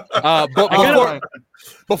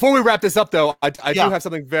 Before we wrap this up, though, I do have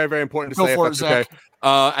something very, very important to say. If that's okay.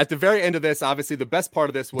 At the very end of this, obviously, the best part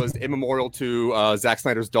of this was in memorial to Zack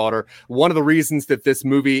Snyder's daughter. One of the reasons that this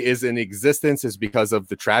movie is in existence is because of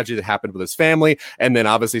the tragedy that happened with his family, and then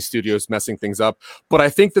obviously studios messing things up. But I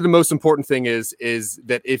think that the most important thing is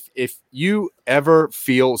that if you ever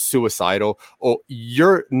feel suicidal,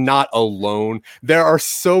 you're not alone. There are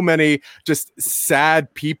so many just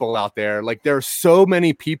sad people out there. Like, there are so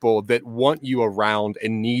many people that want you around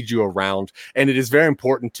and need you around, and it is very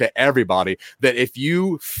important to everybody that if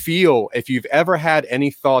you've ever had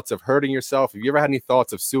any thoughts of hurting yourself, if you ever had any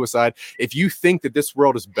thoughts of suicide, if you think that this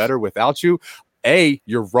world is better without you, A,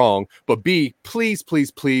 you're wrong, but B, please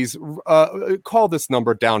call this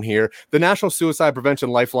number down here. The National Suicide Prevention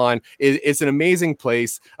Lifeline is an amazing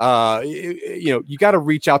place. You got to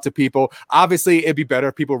reach out to people. Obviously, it'd be better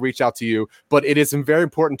if people reach out to you, but it is very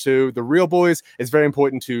important to the Real Boys. It's very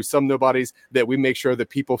important to some nobodies that we make sure that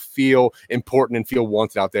people feel important and feel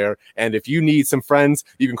wanted out there. And if you need some friends,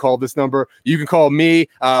 you can call this number. You can call me.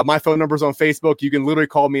 My phone number is on Facebook. You can literally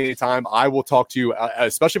call me anytime. I will talk to you,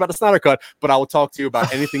 especially about the Snyder Cut, but I will talk to you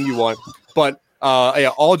about anything you want. But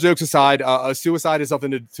all jokes aside, suicide is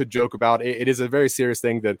something to joke about. It is a very serious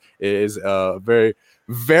thing that is a very,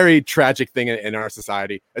 very tragic thing in our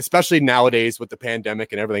society, especially nowadays with the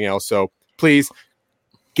pandemic and everything else. So please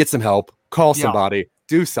get some help, call somebody,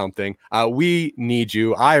 do something. We need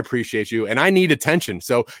you. I appreciate you, and I need attention.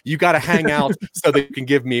 So you got to hang out so that you can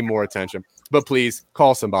give me more attention. But please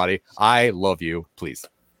call somebody. I love you. Please.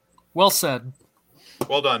 Well said.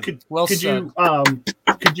 Well done. Could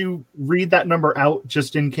you read that number out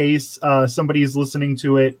just in case somebody's listening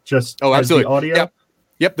to it just as the audio?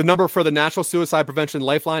 Yep. The number for the National Suicide Prevention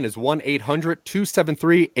Lifeline is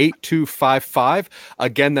 1-800-273-8255.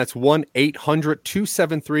 Again, that's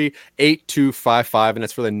 1-800-273-8255, and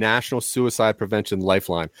it's for the National Suicide Prevention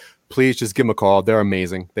Lifeline. Please just give them a call. They're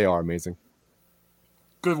amazing. They are amazing.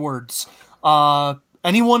 Good words.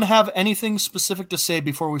 Anyone have anything specific to say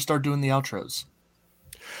before we start doing the outros?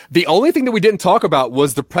 The only thing that we didn't talk about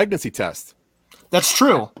was the pregnancy test. That's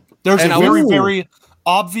true. There's a very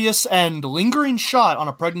obvious and lingering shot on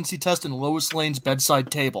a pregnancy test in Lois Lane's bedside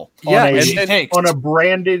table. Yeah, on a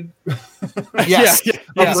branded yes,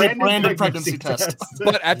 a branded pregnancy test.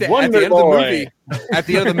 But at the end of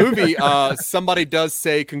the movie, somebody does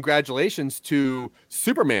say congratulations to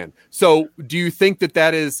Superman. So do you think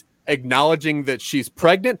that is acknowledging that she's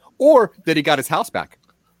pregnant or that he got his house back?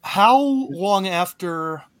 How long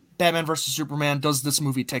after Batman vs. Superman does this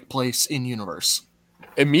movie take place in universe?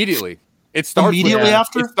 Immediately. It starts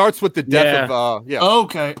after? It starts with the death of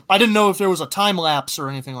Okay. I didn't know if there was a time lapse or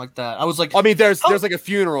anything like that. I was like, I mean, there's like a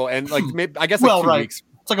funeral and like maybe, I guess like 2 weeks.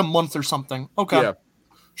 It's like a month or something. Okay. Yeah.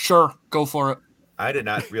 Sure, go for it. I did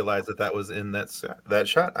not realize that was in that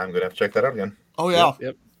shot. I'm gonna have to check that out again. Oh yeah.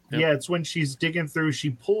 Yep. Yeah, it's when she's digging through. She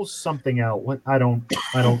pulls something out. What I don't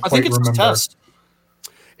I quite think it's remember. A test.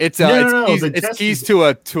 It's keys to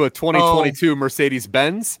a 2022 Mercedes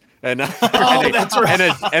Benz. And a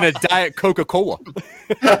Diet Coca-Cola.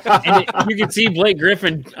 And you can see Blake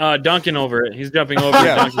Griffin dunking over it. He's jumping over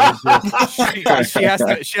it. She has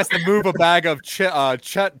to move a bag of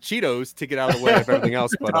Cheetos to get out of the way of everything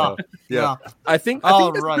else. But I think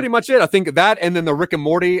that's pretty much it. I think that, and then the Rick and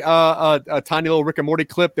Morty, a tiny little Rick and Morty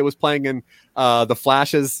clip that was playing in the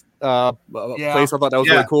Flash's place. I thought that was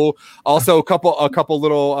really cool. Also, a couple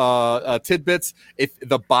little tidbits. If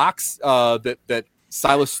the box that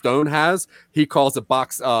Silas Stone has, he calls it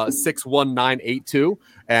box 61982.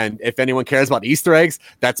 And if anyone cares about Easter eggs,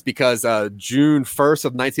 that's because June 1st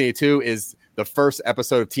of 1982 is the first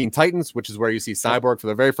episode of Teen Titans, which is where you see Cyborg for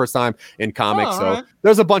the very first time in comics.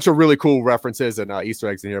 There's a bunch of really cool references and Easter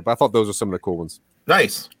eggs in here, but I thought those were some of the cool ones.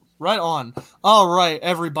 Nice. Right on. All right,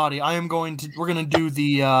 everybody. We're going to do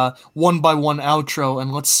the 1x1 outro,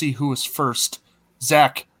 and let's see who is first.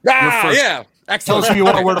 Zach, you're first. Yeah. Excellent. Tell us who you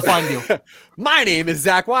are, where to find you. My name is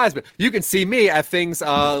Zach Wiseman. You can see me at things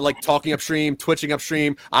like Talking Upstream, Twitching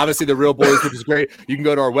Upstream, obviously The Real Boys, which is great. You can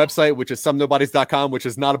go to our website, which is somenobodies.com, which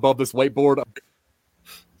is not above this whiteboard.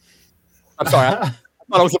 I'm sorry. I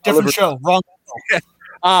thought it was a different show. Wrong.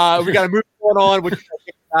 We got a movie going on, which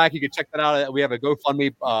back. You can check that out. We have a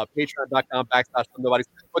GoFundMe, patreon.com/somenobodies.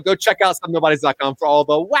 But go check out somenobodies.com for all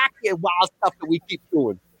the wacky and wild stuff that we keep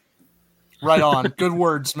doing. Right on. Good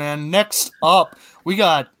words, man. Next up, we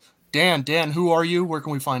got Dan. Dan, who are you? Where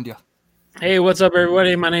can we find you? Hey, what's up,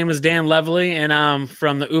 everybody? My name is Dan Levely, and I'm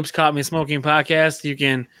from the Oops Caught Me Smoking podcast. You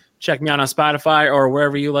can check me out on Spotify or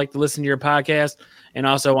wherever you like to listen to your podcast, and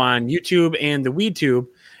also on YouTube and the WeTube.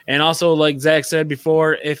 And also, like Zach said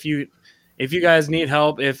before, if you guys need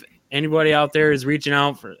help, if anybody out there is reaching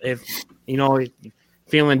out if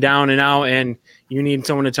feeling down and out, and you need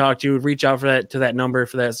someone to talk to, reach out to that number,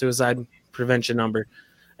 for that suicide prevention number.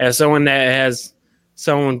 As someone that has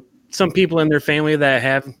some people in their family that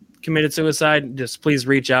have committed suicide, just please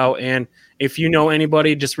reach out. And if you know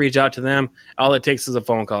anybody, just reach out to them. All it takes is a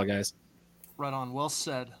phone call, guys. Right on. Well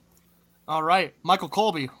said. All right. Michael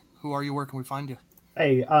Colby, who are you? Where can we find you?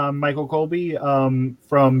 Hey, Michael Colby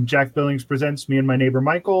from Jack Billings Presents Me and My Neighbor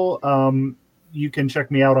Michael. You can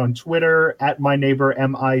check me out on Twitter at my neighbor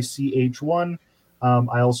MICH1.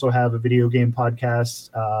 I also have a video game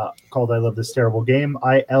podcast called I Love This Terrible Game,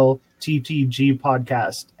 ILTTG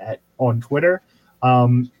podcast on Twitter.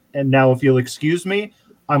 And now, if you'll excuse me,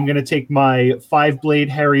 I'm going to take my 5-blade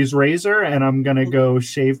Harry's razor and I'm going to go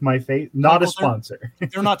shave my face. Not a sponsor.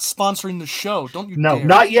 They're not sponsoring the show. Don't you No, dare.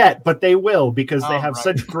 Not yet, but they will because they have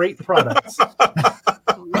such great products.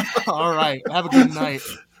 All right. Have a good night.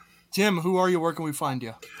 Tim, who are you? Where can we find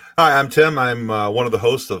you? Hi, I'm Tim. I'm one of the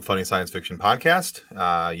hosts of Funny Science Fiction Podcast.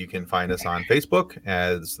 You can find us on Facebook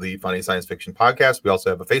as the Funny Science Fiction Podcast. We also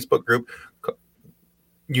have a Facebook group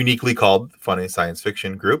uniquely called Funny Science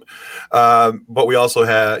Fiction Group. But we also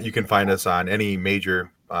have, you can find us on any major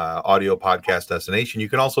audio podcast destination. You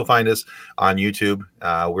can also find us on YouTube.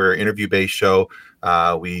 We're an interview-based show.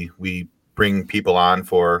 We bring people on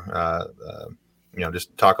for,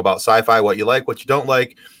 just talk about sci-fi, what you like, what you don't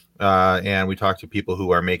like. And we talk to people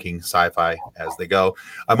who are making sci-fi as they go.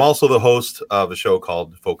 I'm also the host of a show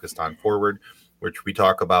called Focused on Forward, which we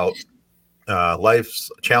talk about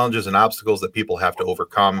life's challenges and obstacles that people have to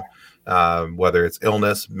overcome, whether it's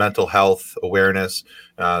illness, mental health, awareness,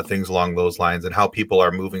 things along those lines, and how people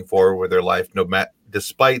are moving forward with their life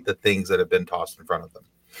despite the things that have been tossed in front of them.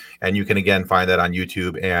 And you can, again, find that on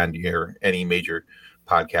YouTube and any major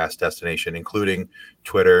podcast destination, including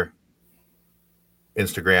Twitter,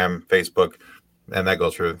 Instagram, Facebook, and that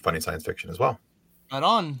goes for Funny Science Fiction as well. Right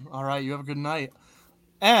on. All right. You have a good night.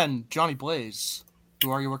 And Johnny Blaze. Who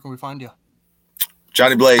are you? Where can we find you?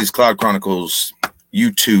 Johnny Blaze, Cloud Chronicles,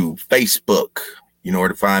 YouTube, Facebook. You know where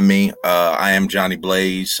to find me. I am Johnny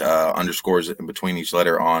Blaze, underscores in between each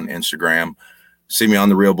letter on Instagram. See me on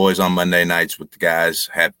The Real Boys on Monday nights with the guys.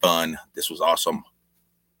 Had fun. This was awesome.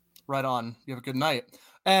 Right on. You have a good night.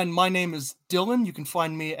 And my name is Dylan. You can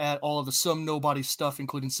find me at all of the Some Nobody stuff,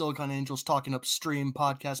 including Silicon Angels, Talking Upstream,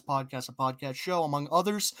 a podcast show, among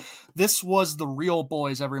others. This was The Real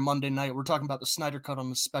Boys every Monday night. We're talking about the Snyder Cut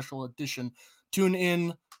on the special edition. Tune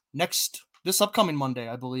in this upcoming Monday,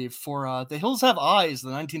 I believe, for The Hills Have Eyes, the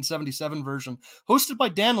 1977 version, hosted by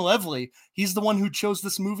Dan Levely. He's the one who chose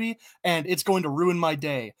this movie, and it's going to ruin my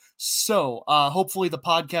day. So hopefully the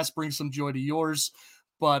podcast brings some joy to yours.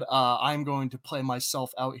 But I'm going to play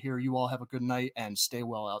myself out here. You all have a good night and stay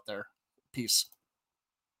well out there. Peace.